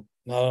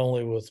 not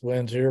only with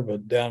wins here,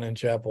 but down in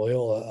Chapel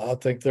Hill. I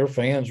think their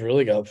fans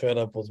really got fed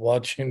up with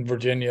watching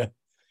Virginia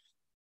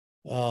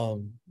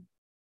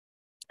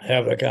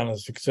have that kind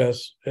of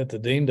success at the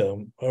Dean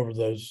Dome over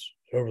those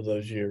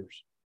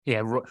years.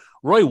 Yeah,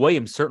 Roy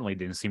Williams certainly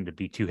didn't seem to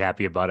be too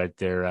happy about it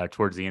there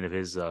towards the end of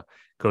his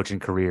coaching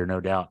career, no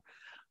doubt.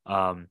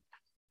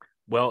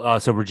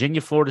 So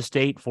Virginia, Florida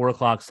State,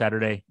 4:00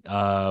 Saturday.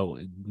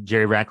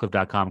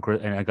 JerryRatcliffe.com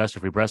and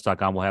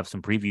AugustaFreePress.com will have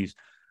some previews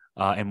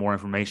and more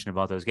information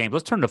about those games.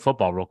 Let's turn to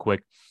football real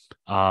quick.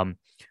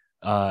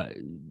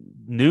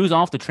 News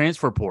off the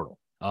transfer portal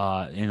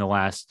in the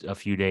last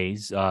few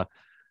days.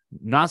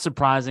 Not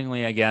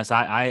surprisingly, I guess,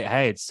 I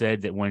had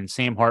said that when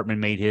Sam Hartman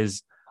made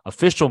his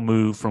official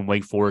move from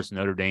Wake Forest to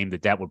Notre Dame,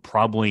 that would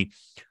probably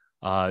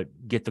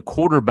get the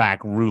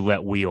quarterback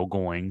roulette wheel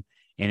going,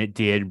 and it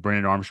did.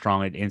 Brennan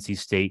Armstrong at NC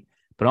State,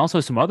 but also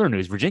some other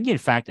news. Virginia, in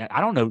fact,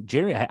 I don't know,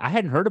 Jerry, I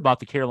hadn't heard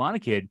about the Carolina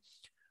kid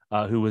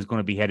who was going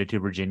to be headed to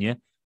Virginia,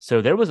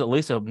 so there was at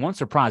least one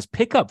surprise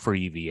pickup for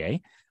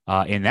UVA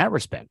in that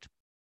respect.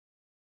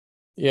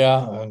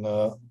 Yeah, and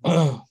I'll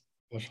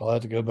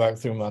have to go back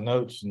through my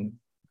notes, and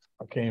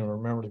I can't even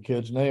remember the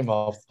kid's name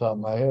off the top of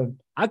my head.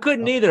 I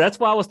couldn't either. That's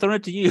why I was throwing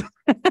it to you.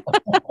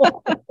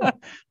 Let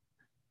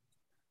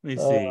me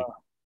see.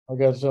 I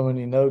got so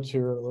many notes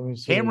here. Let me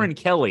see. Cameron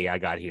Kelly, I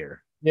got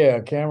here. Yeah,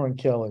 Cameron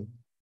Kelly.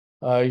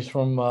 He's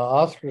from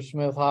Oscar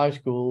Smith High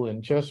School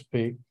in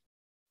Chesapeake.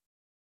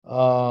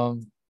 I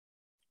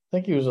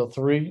think he was a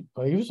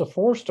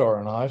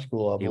 4-star in high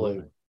school, I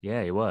believe.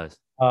 Yeah, he was.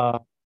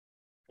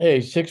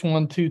 He's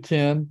 6'1",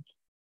 210.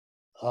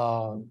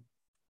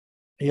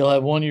 He'll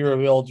have 1 year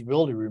of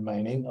eligibility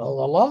remaining. A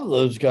lot of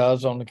those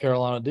guys on the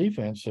Carolina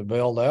defense have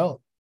bailed out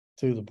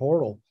through the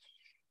portal,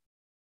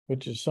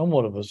 which is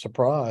somewhat of a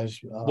surprise.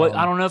 Well,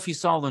 I don't know if you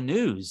saw the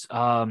news.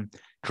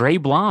 Dre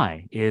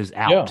Bly is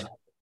out.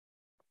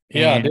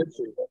 Yeah, I did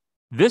see that.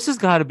 This has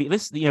got to be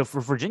for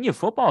Virginia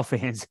football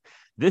fans.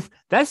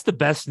 That's the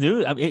best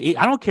news. I mean,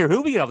 I don't care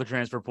who we get off the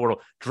transfer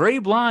portal. Dre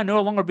Bly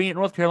no longer being at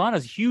North Carolina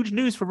is huge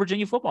news for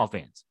Virginia football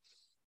fans.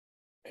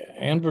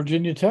 And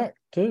Virginia Tech,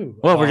 too.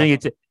 Well, Virginia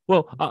Tech.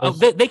 Well,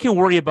 they can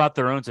worry about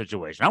their own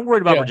situation. I'm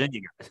worried about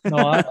Virginia guys. No,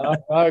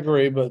 I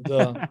agree, but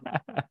I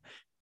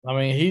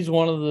mean, he's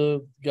one of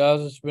the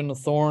guys that's been a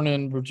thorn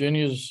in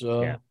Virginia's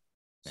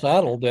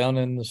saddle down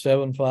in the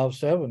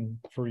 757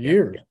 for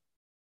years,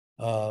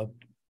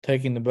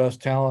 taking the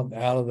best talent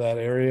out of that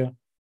area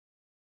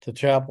to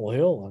Chapel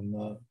Hill,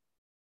 and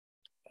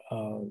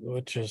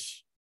which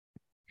has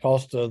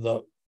cost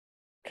the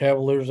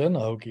Cavaliers and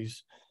the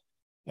Hokies.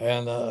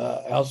 And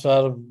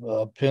outside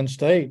of Penn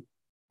State,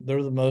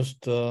 they're the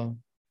most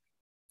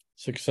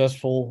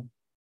successful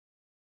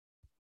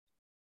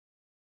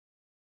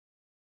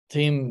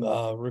team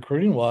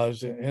recruiting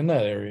wise in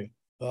that area.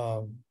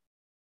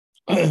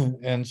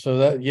 And so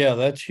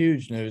that's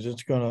huge news.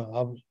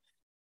 I'll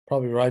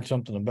probably write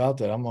something about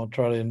that. I'm going to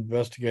try to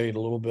investigate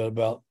a little bit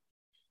about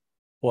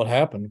what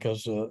happened,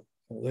 because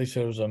they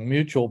said it was a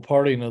mutual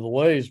parting of the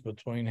ways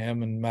between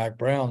him and Mac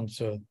Brown.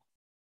 So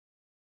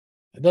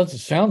it doesn't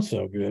sound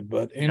so good,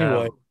 but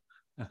anyway,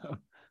 no.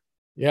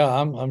 Yeah,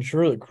 I'm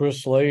sure that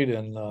Chris Slade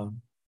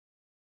and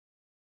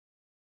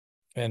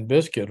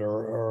Biscuit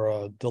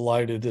are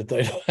delighted that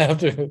they don't have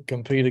to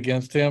compete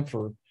against him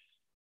for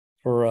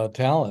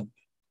talent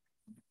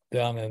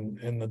down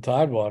in the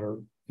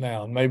Tidewater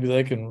now. And maybe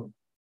they can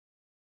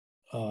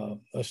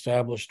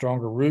establish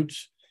stronger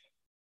roots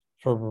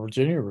for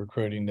Virginia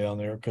recruiting down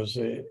there, because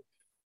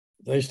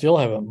they still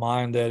haven't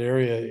mined that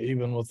area,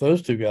 even with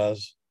those two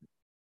guys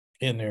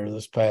in there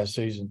this past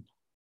season.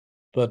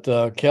 But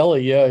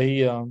Kelly,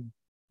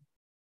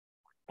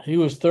 he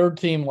was third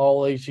team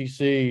All ACC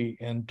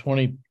in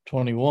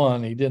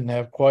 2021. He didn't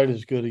have quite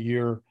as good a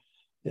year.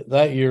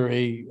 That year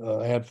he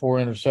had 4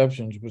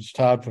 interceptions, which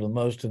tied for the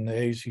most in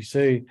the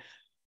ACC.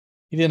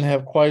 He didn't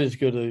have quite as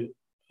good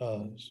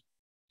a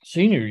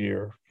senior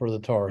year for the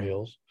Tar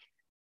Heels,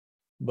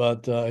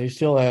 but he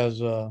still has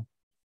 5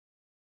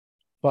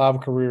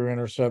 career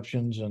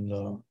interceptions and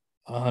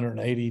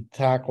 180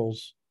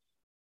 tackles.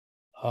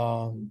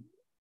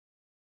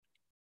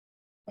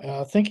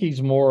 I think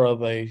he's more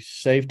of a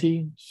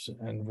safety,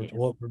 and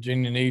what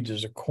Virginia needs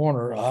is a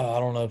corner. I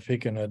don't know if he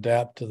can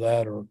adapt to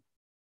that, or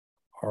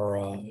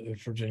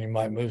if Virginia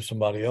might move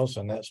somebody else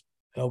and that's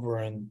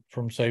over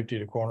from safety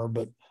to corner.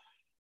 But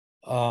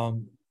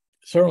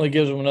certainly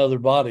gives them another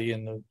body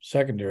in the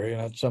secondary,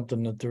 and that's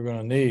something that they're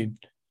going to need.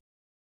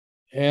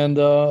 And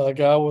a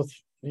guy with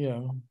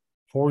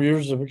 4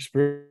 years of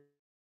experience,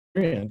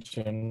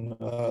 and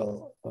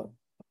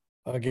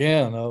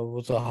again,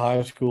 was a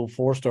high school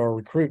 4-star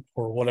recruit,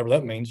 or whatever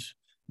that means.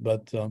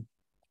 But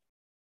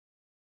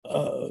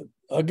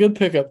a good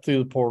pickup through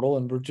the portal,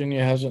 and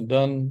Virginia hasn't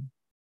done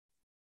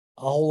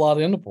a whole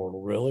lot in the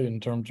portal, really, in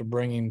terms of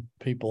bringing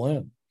people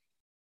in.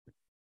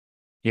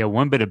 Yeah,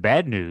 one bit of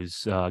bad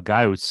news,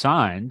 guy who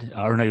signed,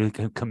 or no,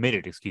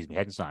 committed, excuse me,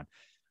 hadn't signed,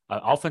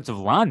 offensive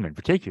lineman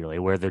particularly,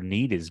 where the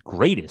need is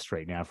greatest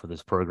right now for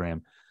this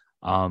program,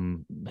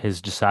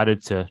 has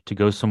decided to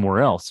go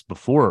somewhere else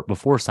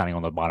before signing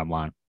on the bottom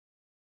line.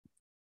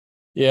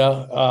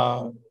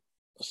 Yeah,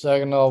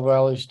 Saginaw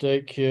Valley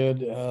State kid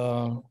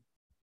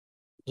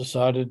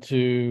decided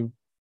to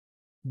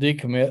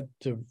decommit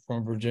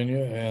from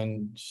Virginia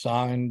and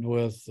signed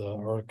with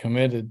or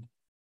committed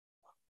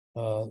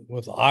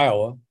with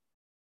Iowa,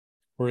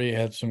 where he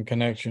had some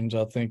connections,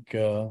 I think,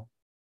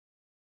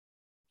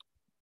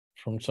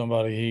 from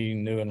somebody he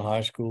knew in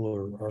high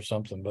school or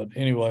something. But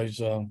anyways,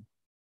 he,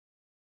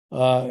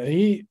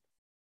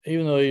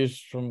 even though he's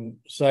from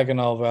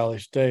Saginaw Valley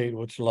State,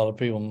 which a lot of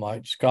people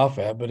might scoff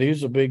at, but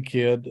he's a big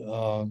kid,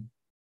 kind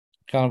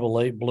of a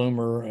late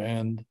bloomer,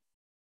 and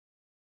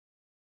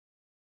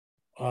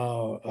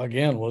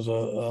again, was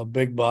a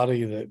big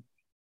body that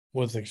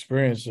with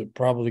experience that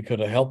probably could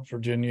have helped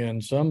Virginia in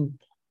some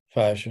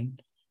fashion.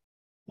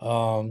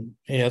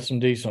 He had some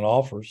decent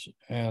offers,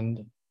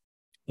 and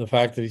the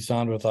fact that he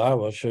signed with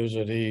Iowa shows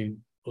that he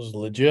was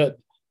legit.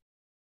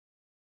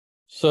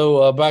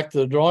 So back to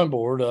the drawing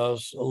board, a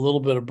little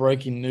bit of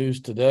breaking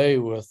news today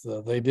with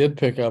they did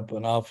pick up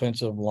an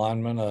offensive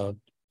lineman, a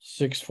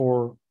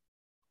 6'4",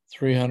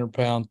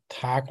 300-pound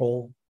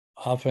tackle,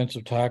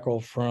 offensive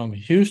tackle from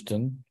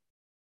Houston,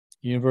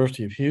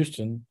 University of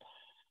Houston.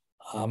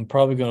 I'm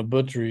probably going to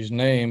butcher his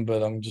name,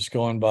 but I'm just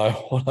going by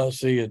what I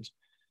see. It's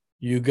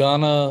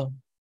Ugana,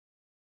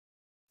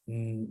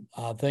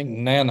 I think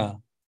Nana.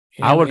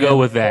 I would go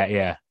with that.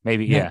 Yeah,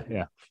 maybe. Yeah.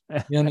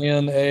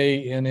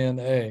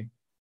 Nna.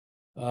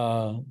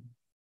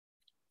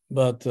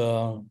 But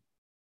or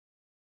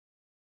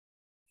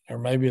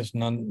maybe it's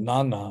Nana.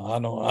 I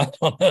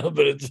don't know,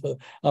 but it's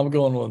I'm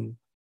going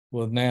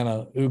with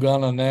Nana,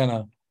 Ugana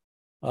Nana.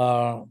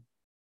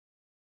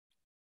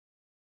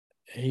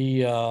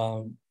 He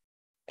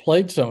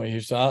played some of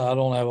Houston. I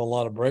don't have a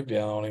lot of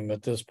breakdown on him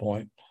at this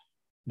point,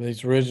 but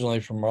he's originally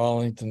from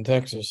Arlington,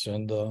 Texas,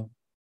 and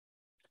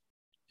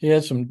he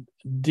had some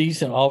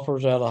decent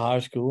offers out of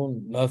high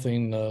school.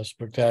 Nothing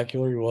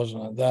spectacular. He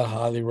wasn't that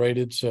highly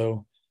rated.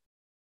 So,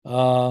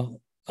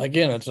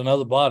 again, it's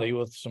another body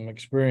with some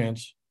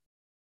experience.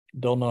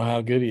 Don't know how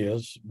good he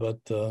is, but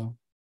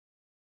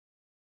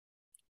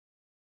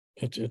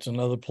it's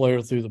another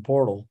player through the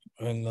portal.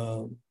 And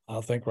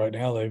I think right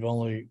now they've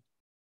only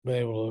been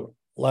able to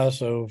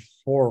lasso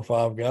 4 or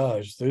 5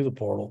 guys through the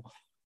portal.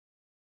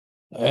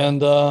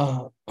 And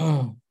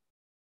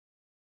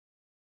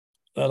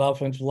that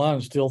offensive line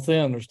is still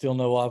thin. There's still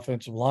no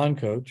offensive line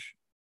coach.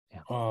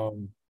 Yeah.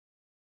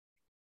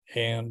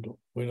 And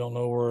we don't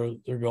know where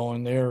they're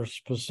going there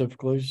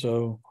specifically.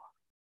 So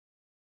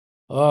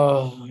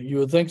you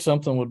would think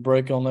something would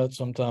break on that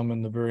sometime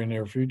in the very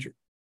near future.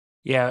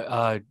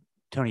 Yeah,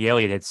 Tony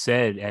Elliott had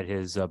said at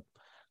his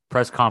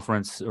press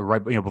conference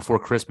right before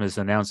Christmas,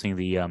 announcing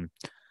the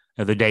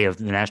day of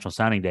the National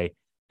Signing Day,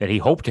 that he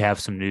hoped to have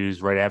some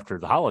news right after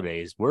the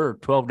holidays. We're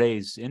 12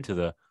 days into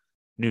the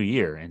new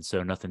year, and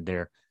so nothing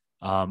there.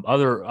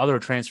 Other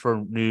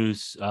transfer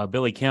news: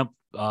 Billy Kemp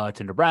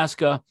to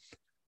Nebraska,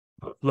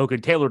 Logan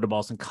Taylor to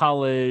Boston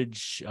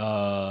College.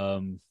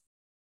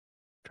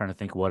 Trying to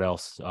think what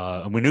else.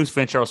 We knew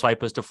Fincharo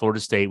Cypress to Florida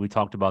State. We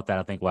talked about that,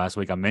 I think, last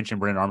week. I mentioned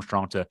Brendan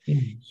Armstrong to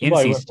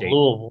NC State.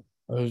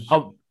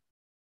 Louisville.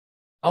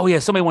 Oh yeah,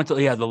 somebody went to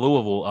the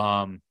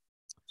Louisville.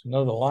 It's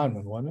another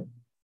lineman, wasn't it?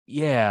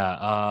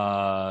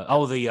 Yeah.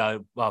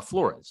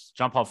 Flores,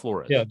 John Paul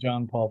Flores. Yeah,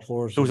 John Paul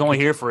Flores. Who was only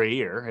here for a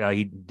year.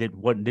 He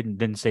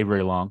didn't stay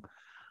very long.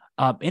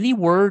 Any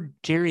word,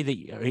 Jerry,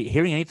 that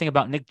hearing anything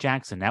about Nick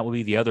Jackson? That would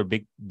be the other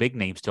big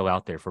name still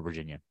out there for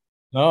Virginia.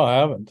 No, I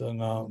haven't,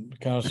 and I'm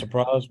kind of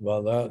surprised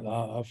by that.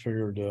 I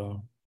figured,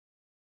 and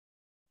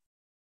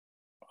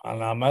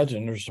I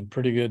imagine there's some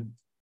pretty good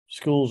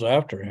schools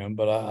after him,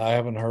 but I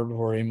haven't heard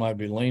where he might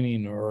be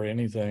leaning or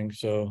anything.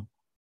 So,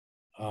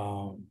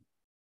 I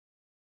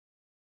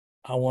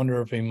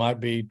wonder if he might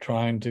be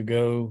trying to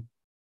go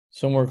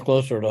somewhere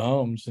closer to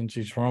home since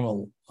he's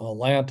from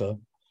Atlanta.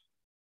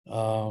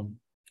 I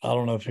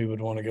don't know if he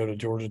would want to go to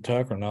Georgia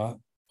Tech or not.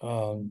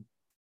 I'm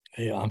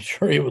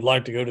sure he would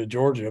like to go to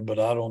Georgia, but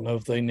I don't know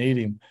if they need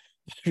him.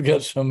 They've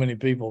got so many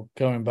people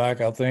coming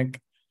back, I think,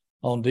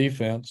 on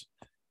defense.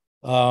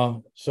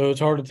 So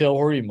it's hard to tell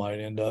where he might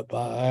end up.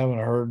 I haven't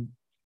heard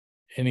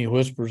any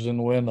whispers in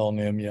the wind on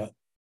him yet.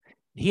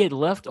 He had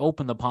left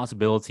open the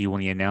possibility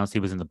when he announced he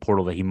was in the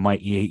portal that he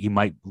might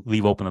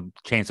leave open the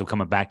chance of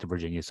coming back to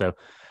Virginia. So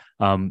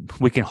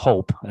we can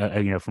hope,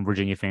 from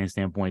Virginia fan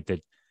standpoint,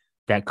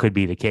 that could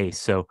be the case.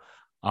 So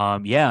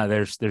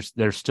there's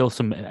still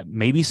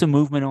maybe some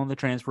movement on the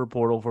transfer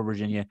portal for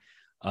Virginia.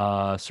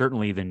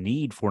 certainly the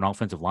need for an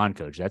offensive line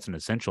coach. That's an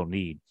essential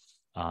need.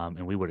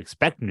 And we would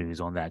expect news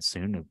on that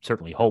soon. And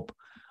certainly hope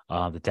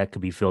that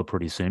could be filled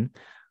pretty soon.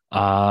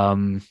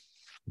 I'm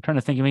trying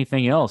to think of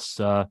anything else.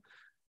 I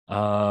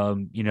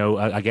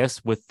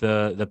guess with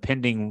the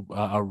pending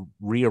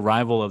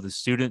re-arrival of the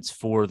students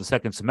for the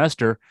second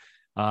semester,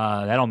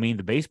 that'll mean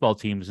the baseball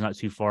team is not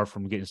too far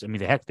from getting. I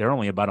mean, they're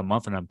only about a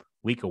month and a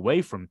week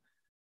away from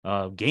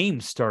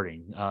games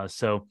starting.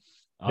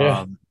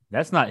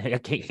 That's not. I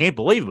can't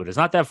believe it. It's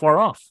not that far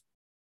off.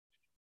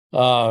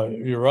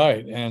 You're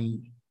right,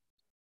 and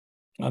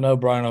I know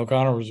Brian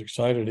O'Connor was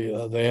excited.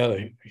 They had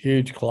a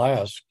huge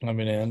class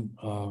coming in,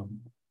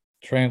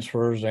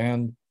 transfers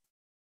and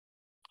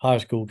high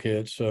school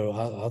kids.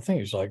 So I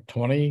think it's like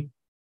 20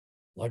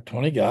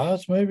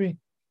 guys, maybe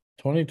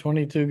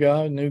 22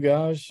 guys, new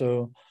guys.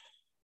 So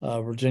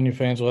Virginia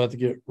fans will have to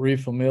get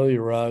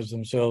refamiliarized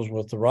themselves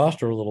with the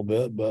roster a little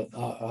bit, but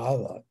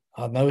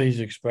I know he's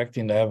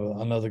expecting to have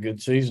another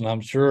good season.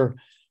 I'm sure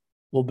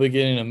we'll be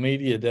getting a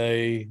media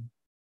day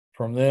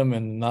from them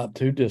in the not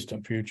too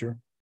distant future.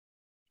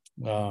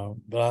 But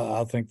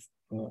I think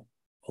a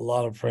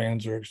lot of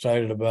fans are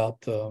excited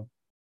about the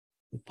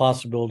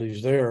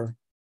possibilities there.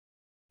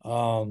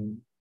 I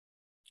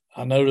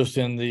noticed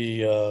in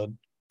the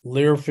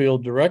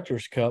Learfield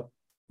Directors Cup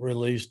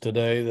release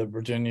today that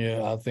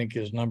Virginia, I think,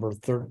 is number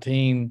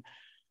 13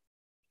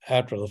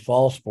 after the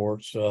fall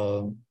sports.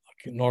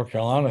 North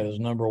Carolina is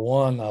number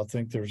 1. I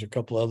think there's a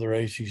couple other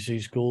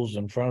ACC schools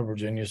in front of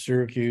Virginia,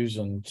 Syracuse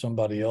and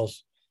somebody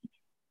else.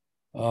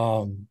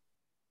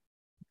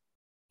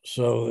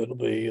 So it'll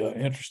be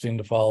interesting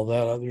to follow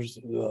that.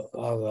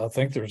 I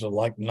think there's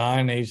like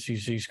 9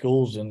 ACC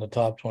schools in the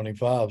top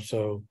 25.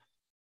 So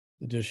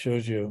it just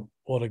shows you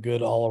what a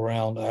good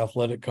all-around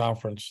athletic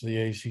conference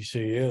the ACC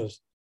is.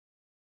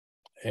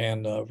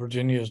 And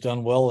Virginia has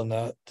done well in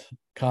that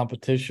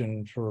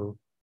competition for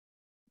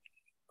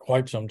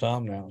quite some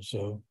time now.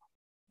 So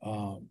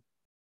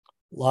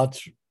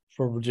lots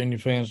for Virginia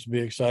fans to be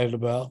excited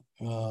about,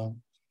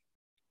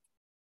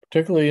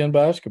 particularly in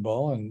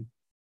basketball. And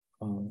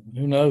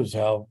who knows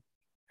how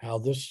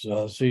this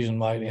season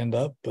might end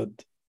up, but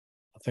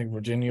I think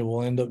Virginia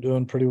will end up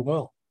doing pretty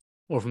well.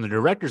 Well, from the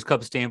Directors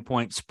Cup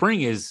standpoint,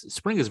 spring is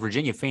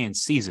Virginia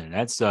fans' season.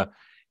 That's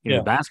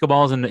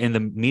basketball's in the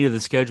meat of the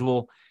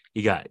schedule.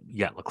 You got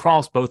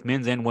lacrosse, both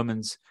men's and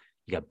women's.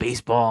 You got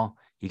baseball.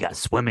 You got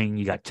swimming.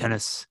 You got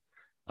tennis.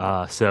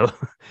 So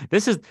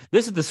this is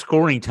the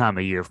scoring time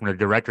of year from the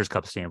Directors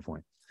Cup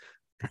standpoint.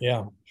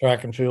 Yeah,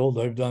 track and field.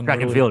 They've done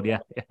track and field, yeah,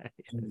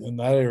 in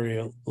that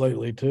area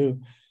lately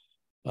too.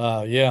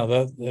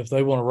 That if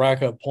they want to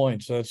rack up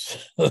points,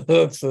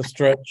 that's a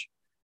stretch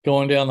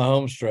going down the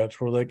home stretch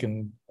where they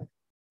can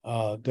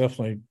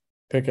definitely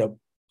pick up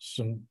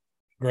some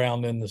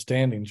ground in the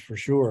standings for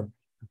sure.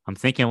 I'm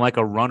thinking like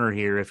a runner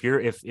here. If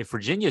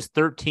Virginia's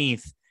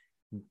 13th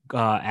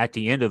at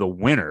the end of the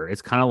winter,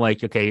 it's kind of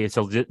like, okay, it's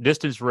a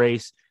distance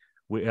race.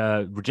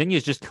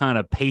 Virginia's just kind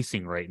of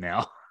pacing right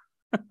now.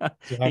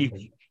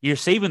 Exactly. You're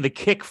saving the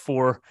kick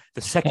for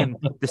the second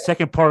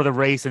part of the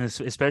race, and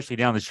especially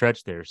down the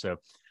stretch there. So,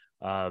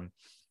 I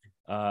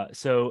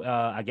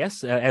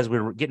guess as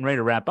we're getting ready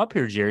to wrap up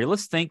here, Jerry,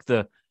 let's thank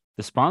the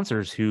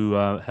sponsors who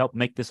helped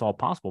make this all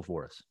possible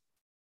for us.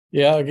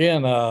 Yeah,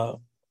 again,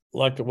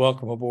 like to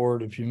welcome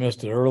aboard, if you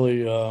missed it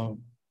early,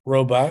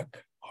 Roback,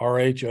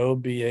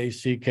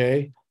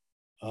 RHOBACK,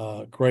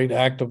 great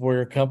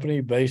activewear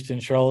company based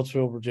in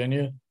Charlottesville,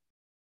 Virginia,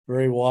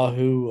 very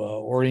Wahoo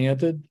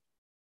oriented.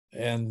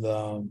 And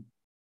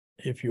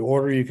if you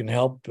order, you can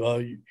help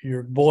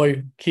your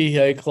boy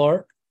Kihei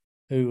Clark,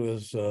 who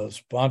is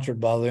sponsored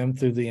by them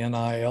through the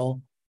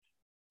NIL,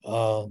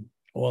 one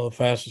of the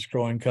fastest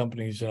growing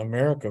companies in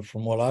America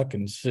from what I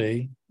can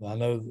see. I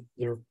know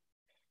their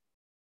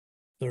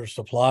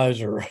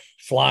supplies are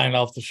flying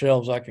off the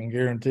shelves, I can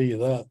guarantee you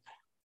that.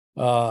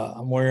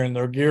 I'm wearing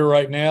their gear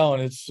right now,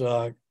 and it's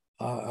I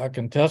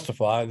can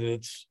testify that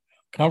it's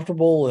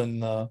comfortable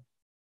and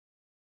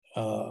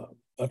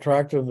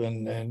attractive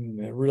and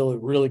really,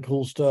 really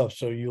cool stuff.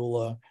 So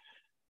you'll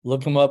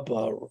look them up,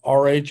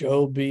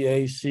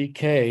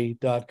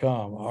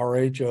 RHOBACK.com,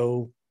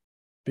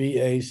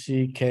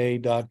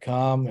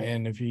 RHOBACK.com.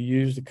 And if you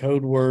use the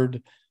code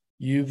word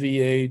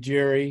UVA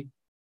Jerry,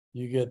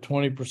 you get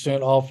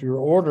 20% off your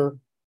order.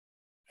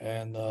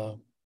 And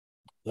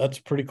that's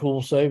pretty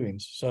cool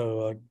savings.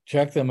 So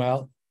check them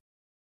out.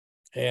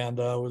 And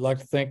we'd like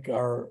to thank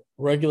our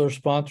regular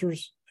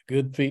sponsors,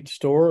 Good Feet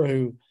Store,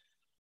 who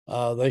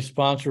they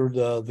sponsored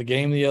the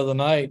game the other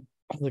night,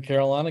 the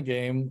Carolina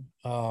game.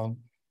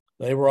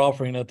 They were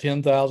offering a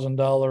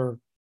 $10,000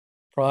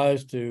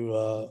 prize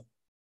to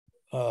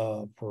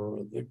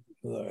for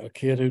a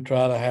kid who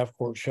tried a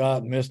half-court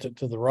shot and missed it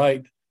to the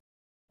right.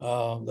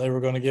 They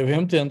were going to give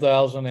him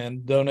 $10,000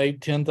 and donate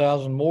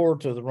 $10,000 more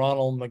to the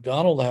Ronald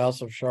McDonald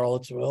House of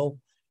Charlottesville.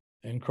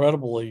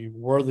 Incredibly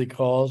worthy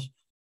cause.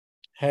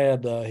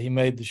 Had he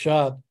made the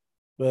shot,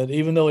 but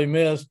even though he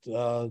missed,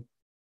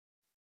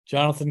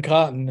 Jonathan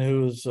Cotton,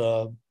 who is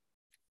a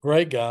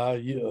great guy,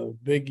 a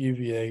big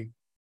UVA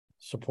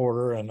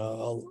supporter and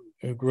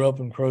who grew up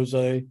in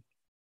Crozet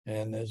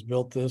and has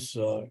built this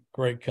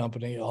great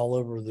company all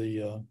over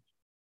the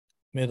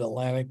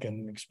Mid-Atlantic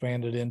and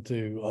expanded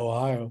into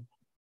Ohio.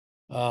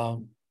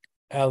 Out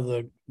of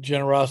the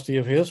generosity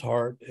of his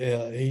heart,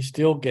 he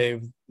still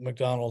gave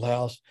McDonald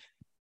House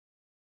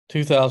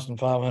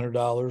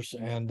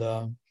 $2,500,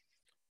 and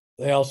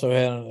they also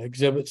had an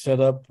exhibit set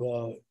up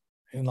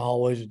in the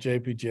hallways at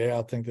JPJ.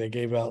 I think they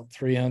gave out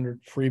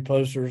 300 free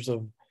posters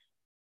of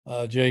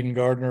Jaden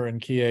Gardner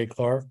and Kie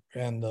Clark,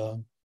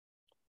 and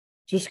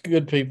just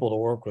good people to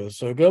work with.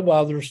 So go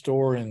by their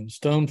store in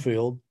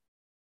Stonefield,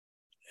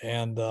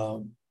 and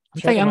I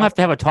think I'm gonna have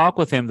to have a talk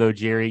with him though,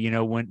 Jerry. You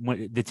know, when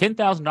the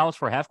 $10,000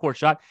 for a half court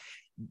shot,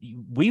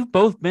 we've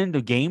both been to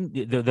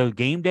the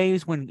game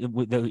days when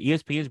the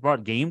ESPN's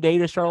brought game day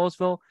to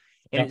Charlottesville,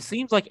 and it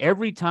seems like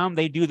every time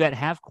they do that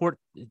half court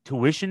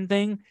tuition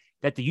thing,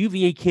 that the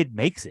UVA kid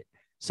makes it.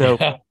 So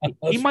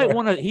he might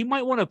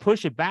want to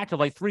push it back to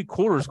like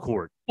 3/4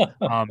 court.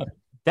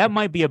 That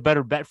might be a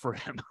better bet for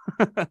him.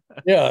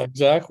 Yeah,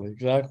 exactly.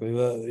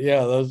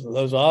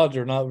 Those odds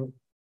are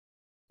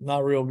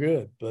not real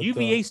good. But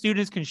UVA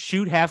students can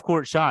shoot half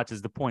court shots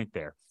is the point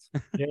there.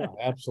 Yeah,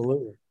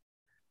 absolutely.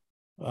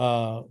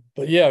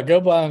 But yeah, go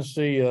by and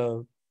see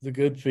the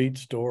Good Feet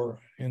store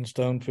in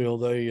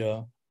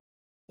Stonefield.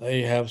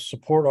 They have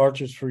support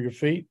arches for your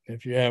feet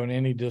if you're having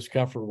any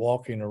discomfort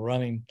walking or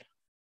running,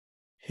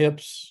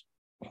 hips,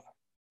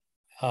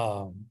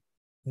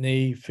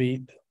 knee,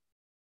 feet,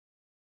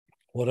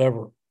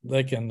 whatever.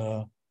 They can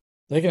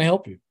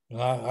help you.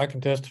 And I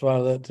can testify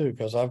to that too,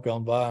 because I've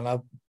gone by and I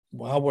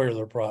wear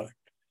their product.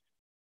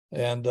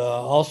 And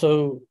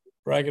also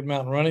Ragged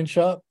Mountain Running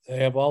Shop. They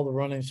have all the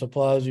running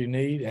supplies you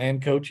need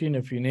and coaching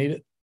if you need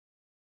it.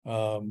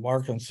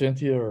 Mark and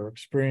Cynthia are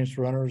experienced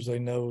runners. They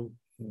know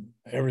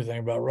everything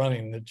about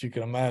running that you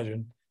can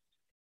imagine.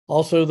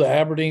 Also, the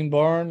Aberdeen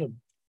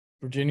Barn,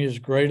 Virginia's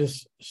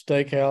greatest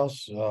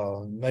steakhouse.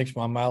 Makes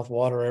my mouth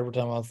water every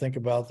time I think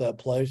about that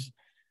place.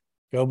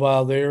 Go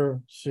by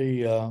there,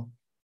 see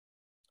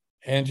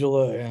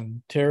Angela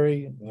and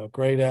Terry. A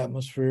great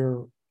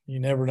atmosphere. You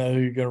never know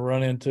who you're going to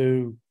run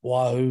into.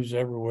 Wahoos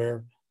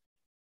everywhere.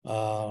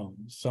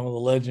 Some of the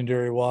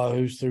legendary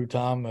Wahoos through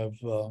time have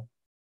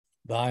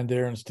dined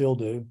there and still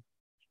do.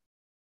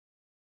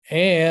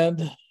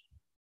 And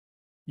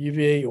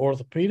UVA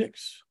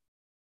Orthopedics.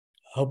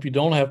 I hope you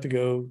don't have to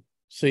go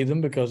see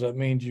them, because that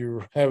means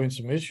you're having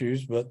some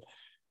issues. But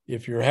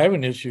if you're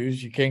having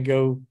issues, you can't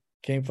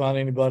find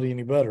anybody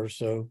any better.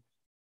 So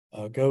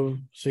go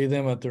see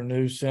them at their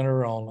new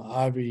center on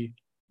Ivy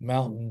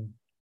Mountain,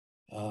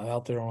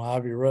 out there on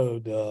Ivy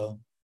Road.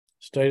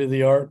 State of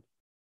the art.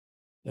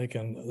 They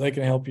can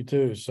help you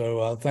too.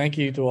 So thank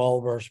you to all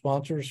of our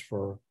sponsors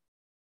for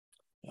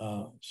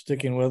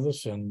sticking with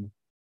us, and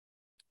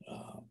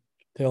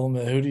tell them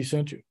that Hootie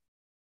sent you.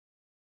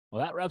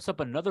 Well, that wraps up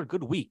another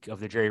good week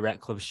of the Jerry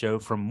Ratcliffe Show.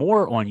 For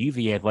more on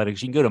UVA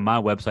athletics, you can go to my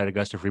website,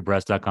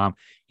 AugustaFreePress.com.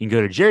 You can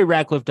go to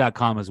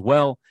JerryRatcliffe.com as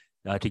well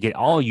to get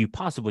all you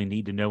possibly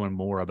need to know and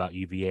more about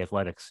UVA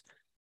athletics.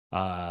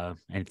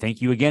 And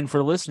thank you again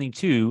for listening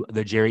to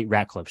the Jerry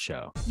Ratcliffe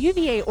Show.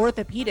 UVA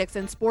Orthopedics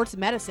and Sports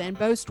Medicine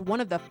boast one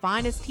of the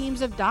finest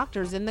teams of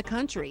doctors in the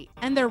country,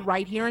 and they're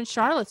right here in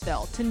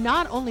Charlottesville to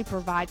not only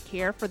provide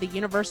care for the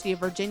University of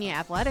Virginia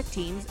athletic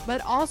teams, but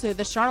also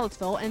the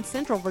Charlottesville and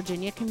Central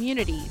Virginia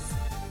communities.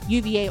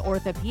 UVA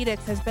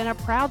Orthopedics has been a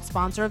proud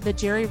sponsor of the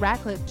Jerry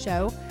Ratcliffe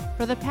Show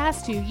for the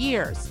past 2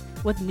 years,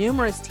 with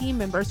numerous team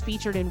members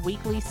featured in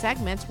weekly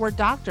segments where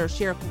doctors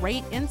share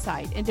great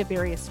insight into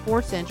various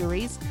sports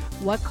injuries,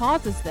 what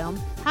causes them,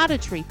 how to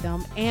treat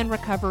them, and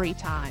recovery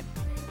time.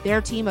 Their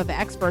team of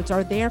experts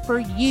are there for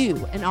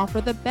you and offer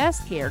the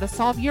best care to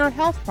solve your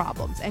health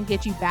problems and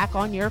get you back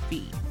on your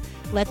feet.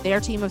 Let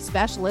their team of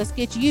specialists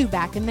get you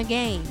back in the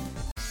game.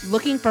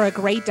 Looking for a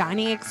great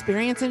dining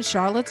experience in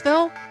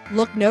Charlottesville?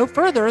 Look no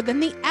further than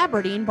the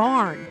Aberdeen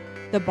Barn.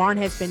 The barn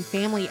has been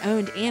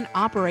family-owned and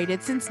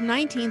operated since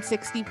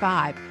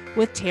 1965,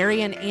 with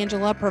Terry and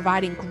Angela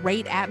providing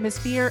great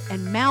atmosphere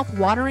and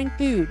mouth-watering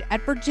food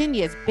at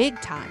Virginia's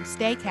big-time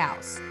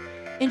steakhouse.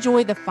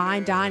 Enjoy the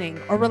fine dining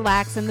or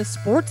relax in the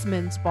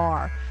Sportsman's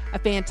Bar, a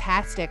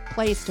fantastic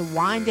place to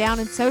wind down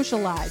and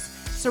socialize,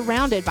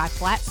 surrounded by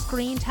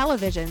flat-screen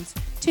televisions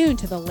tuned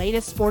to the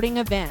latest sporting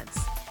events.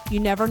 You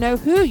never know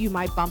who you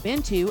might bump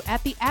into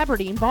at the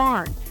Aberdeen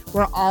Barn,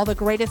 where all the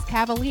greatest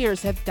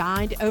Cavaliers have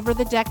dined over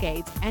the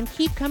decades and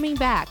keep coming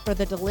back for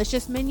the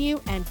delicious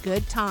menu and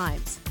good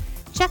times.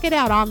 Check it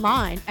out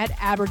online at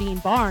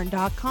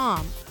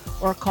aberdeenbarn.com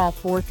or call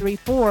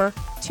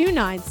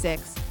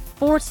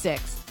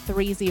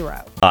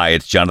 434-296-4630. Hi,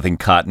 it's Jonathan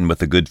Cotton with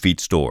the Good Feet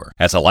store.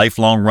 As a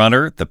lifelong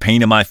runner, the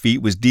pain in my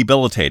feet was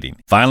debilitating.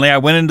 Finally, I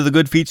went into the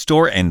Good Feet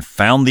store and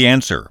found the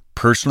answer.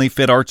 Personally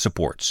fit arch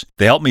supports.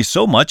 They helped me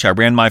so much I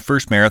ran my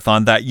first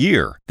marathon that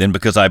year. Then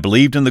because I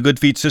believed in the Good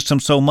Feet system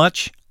so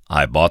much,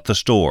 I bought the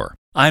store.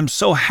 I'm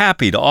so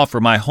happy to offer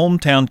my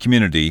hometown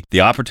community the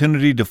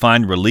opportunity to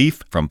find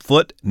relief from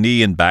foot,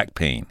 knee, and back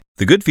pain.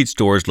 The Good Feet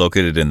store is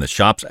located in the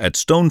shops at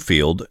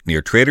Stonefield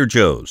near Trader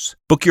Joe's.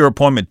 Book your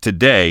appointment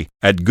today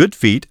at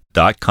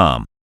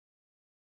goodfeet.com.